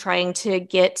body, trying to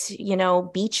get,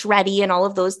 beach ready and all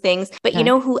of those things. But you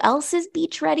know who else is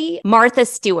beach ready? Martha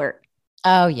Stewart.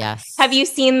 Oh, yes. Have you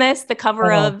seen this? The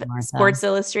cover of Sports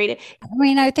Illustrated? I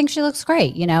mean, I think she looks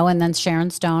great, and then Sharon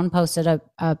Stone posted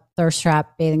a thirst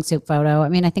trap bathing suit photo. I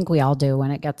mean, I think we all do when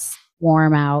it gets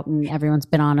warm out and everyone's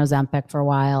been on Ozempic for a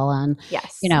while. And,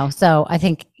 so I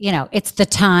think, it's the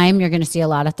time you're going to see a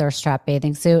lot of thirst trap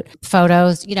bathing suit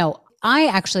photos. I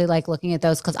actually like looking at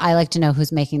those because I like to know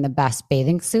who's making the best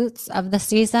bathing suits of the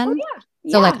season. Oh, yeah.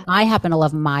 So I happen to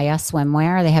love Maya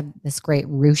swimwear. They have this great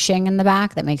ruching in the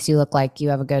back that makes you look like you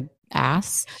have a good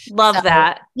ass. Love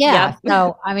that. Yeah.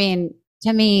 So, I mean,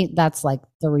 to me, that's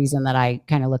the reason that I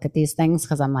kind of look at these things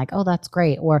because I'm oh, that's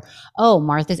great. Or, oh,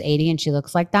 Martha's 80 and she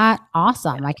looks like that.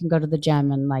 Awesome. I can go to the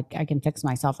gym and I can fix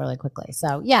myself really quickly.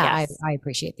 So I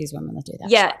appreciate these women that do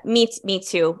that. Yeah, me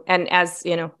too. And as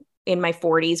in my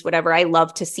 40s, whatever, I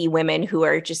love to see women who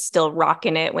are just still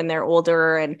rocking it when they're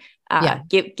older and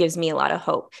gives me a lot of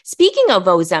hope. Speaking of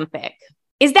Ozempic,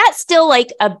 is that still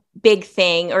a big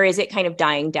thing or is it kind of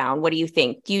dying down? What do you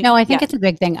think? No, I think it's a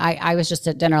big thing. I was just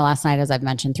at dinner last night, as I've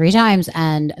mentioned 3 times,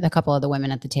 and a couple of the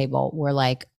women at the table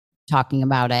were talking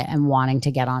about it and wanting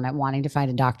to get on it, wanting to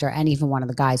find a doctor. And even one of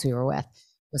the guys we were with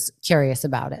was curious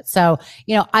about it. So,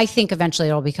 I think eventually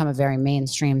it'll become a very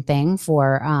mainstream thing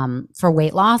for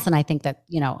weight loss. And I think that,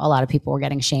 a lot of people were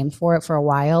getting shamed for it for a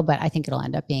while, but I think it'll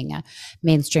end up being a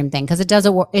mainstream thing because it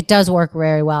does work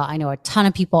very well. I know a ton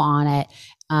of people on it.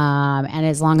 And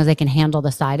as long as they can handle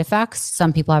the side effects,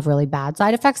 some people have really bad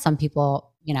side effects. Some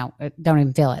people, don't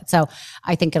even feel it. So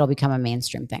I think it'll become a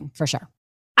mainstream thing for sure.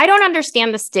 I don't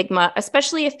understand the stigma,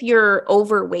 especially if you're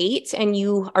overweight and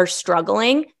you are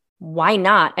struggling. Why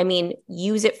not? I mean,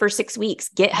 use it for 6 weeks,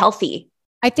 get healthy.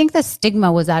 I think the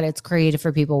stigma was that it's created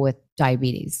for people with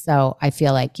diabetes. So I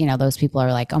feel those people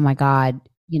are oh my God,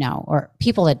 or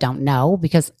people that don't know,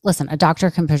 because listen, a doctor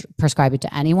can prescribe it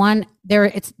to anyone.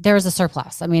 There's a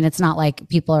surplus. I mean, it's not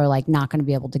people are not going to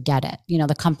be able to get it.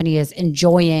 The company is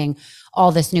enjoying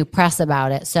all this new press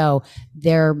about it. So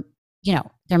they're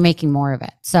making more of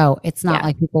it. So it's not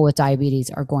like people with diabetes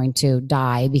are going to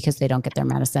die because they don't get their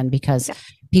medicine, because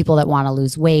people that want to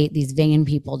lose weight, these vain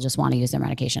people, just want to use their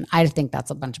medication. I think that's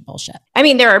a bunch of bullshit. I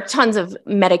mean, there are tons of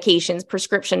medications,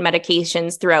 prescription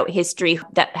medications throughout history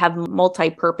that have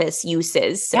multi-purpose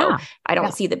uses. So I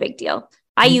don't see the big deal.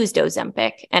 I used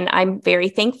Ozempic and I'm very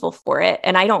thankful for it.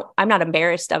 And I'm not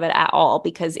embarrassed of it at all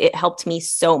because it helped me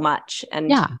so much. And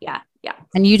yeah.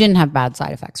 And you didn't have bad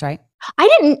side effects, right?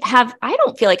 I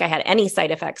don't feel like I had any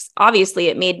side effects. Obviously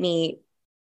it made me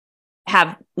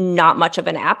have not much of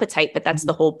an appetite, but that's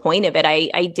the whole point of it.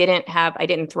 I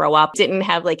didn't throw up, didn't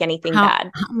have anything bad.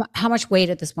 How much weight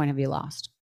at this point have you lost?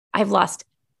 I've lost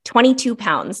 22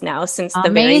 pounds now since the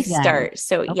very start.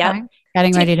 So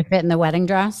Getting ready to fit in the wedding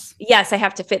dress? Yes, I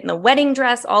have to fit in the wedding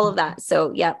dress, all of that.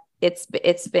 So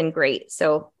it's been great.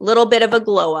 So a little bit of a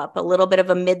glow up, a little bit of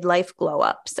a midlife glow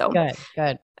up. So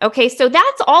good. Okay, so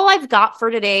that's all I've got for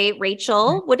today,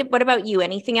 Rachel. What about you?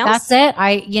 Anything else? That's it.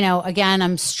 Again,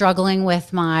 I'm struggling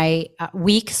with my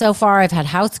week so far. I've had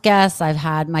house guests. I've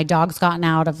had my dog's gotten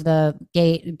out of the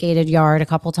gated yard a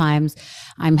couple times.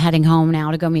 I'm heading home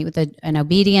now to go meet with an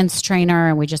obedience trainer,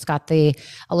 and we just got the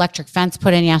electric fence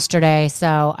put in yesterday.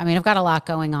 So, I've got a lot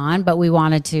going on, but we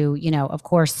wanted to, of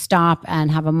course, stop and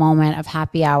have a moment of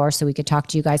happy hour so we could talk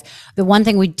to you guys. The one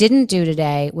thing we didn't do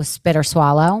today was spit or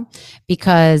swallow,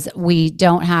 because we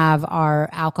don't have our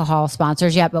alcohol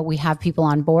sponsors yet, but we have people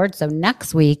on board. So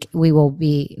next week we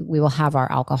will have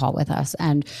our alcohol with us,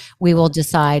 and we will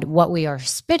decide what we are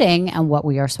spitting and what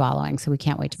we are swallowing. So we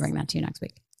can't wait to bring that to you next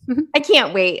week. I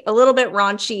can't wait. A little bit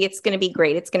raunchy. It's going to be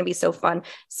great. It's going to be so fun.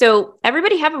 So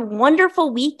everybody have a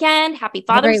wonderful weekend. Happy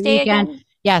Father's Day again.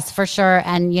 Yes, for sure.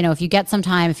 And, if you get some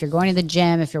time, if you're going to the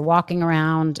gym, if you're walking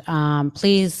around,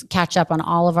 please catch up on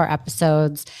all of our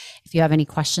episodes. If you have any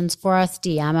questions for us,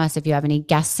 DM us. If you have any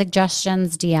guest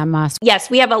suggestions, DM us. Yes,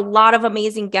 we have a lot of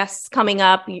amazing guests coming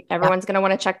up. Everyone's going to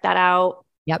want to check that out.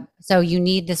 Yep. So you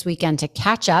need this weekend to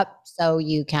catch up so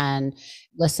you can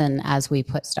listen as we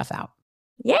put stuff out.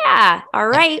 Yeah. All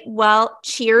right. Well,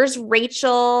 cheers,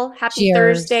 Rachel. Happy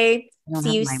Thursday.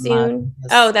 See you soon.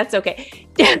 Oh, that's okay.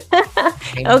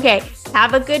 Okay.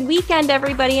 Have a good weekend,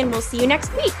 everybody, and we'll see you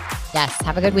next week. Yes.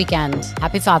 Have a good weekend.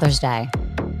 Happy Father's Day.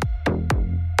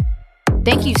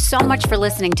 Thank you so much for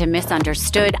listening to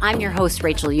Misunderstood. I'm your host,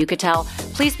 Rachel Uchitel.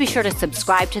 Please be sure to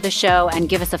subscribe to the show and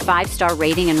give us a 5-star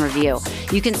rating and review.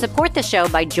 You can support the show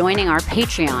by joining our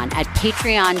Patreon at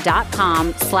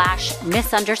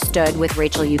patreon.com/misunderstood with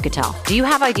Rachel Uchitel. Do you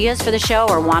have ideas for the show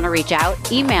or want to reach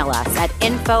out? Email us at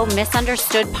info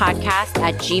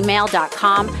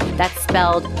misunderstoodpodcast@gmail.com. That's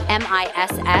spelled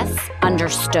MISS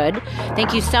understood.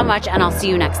 Thank you so much, and I'll see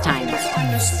you next time.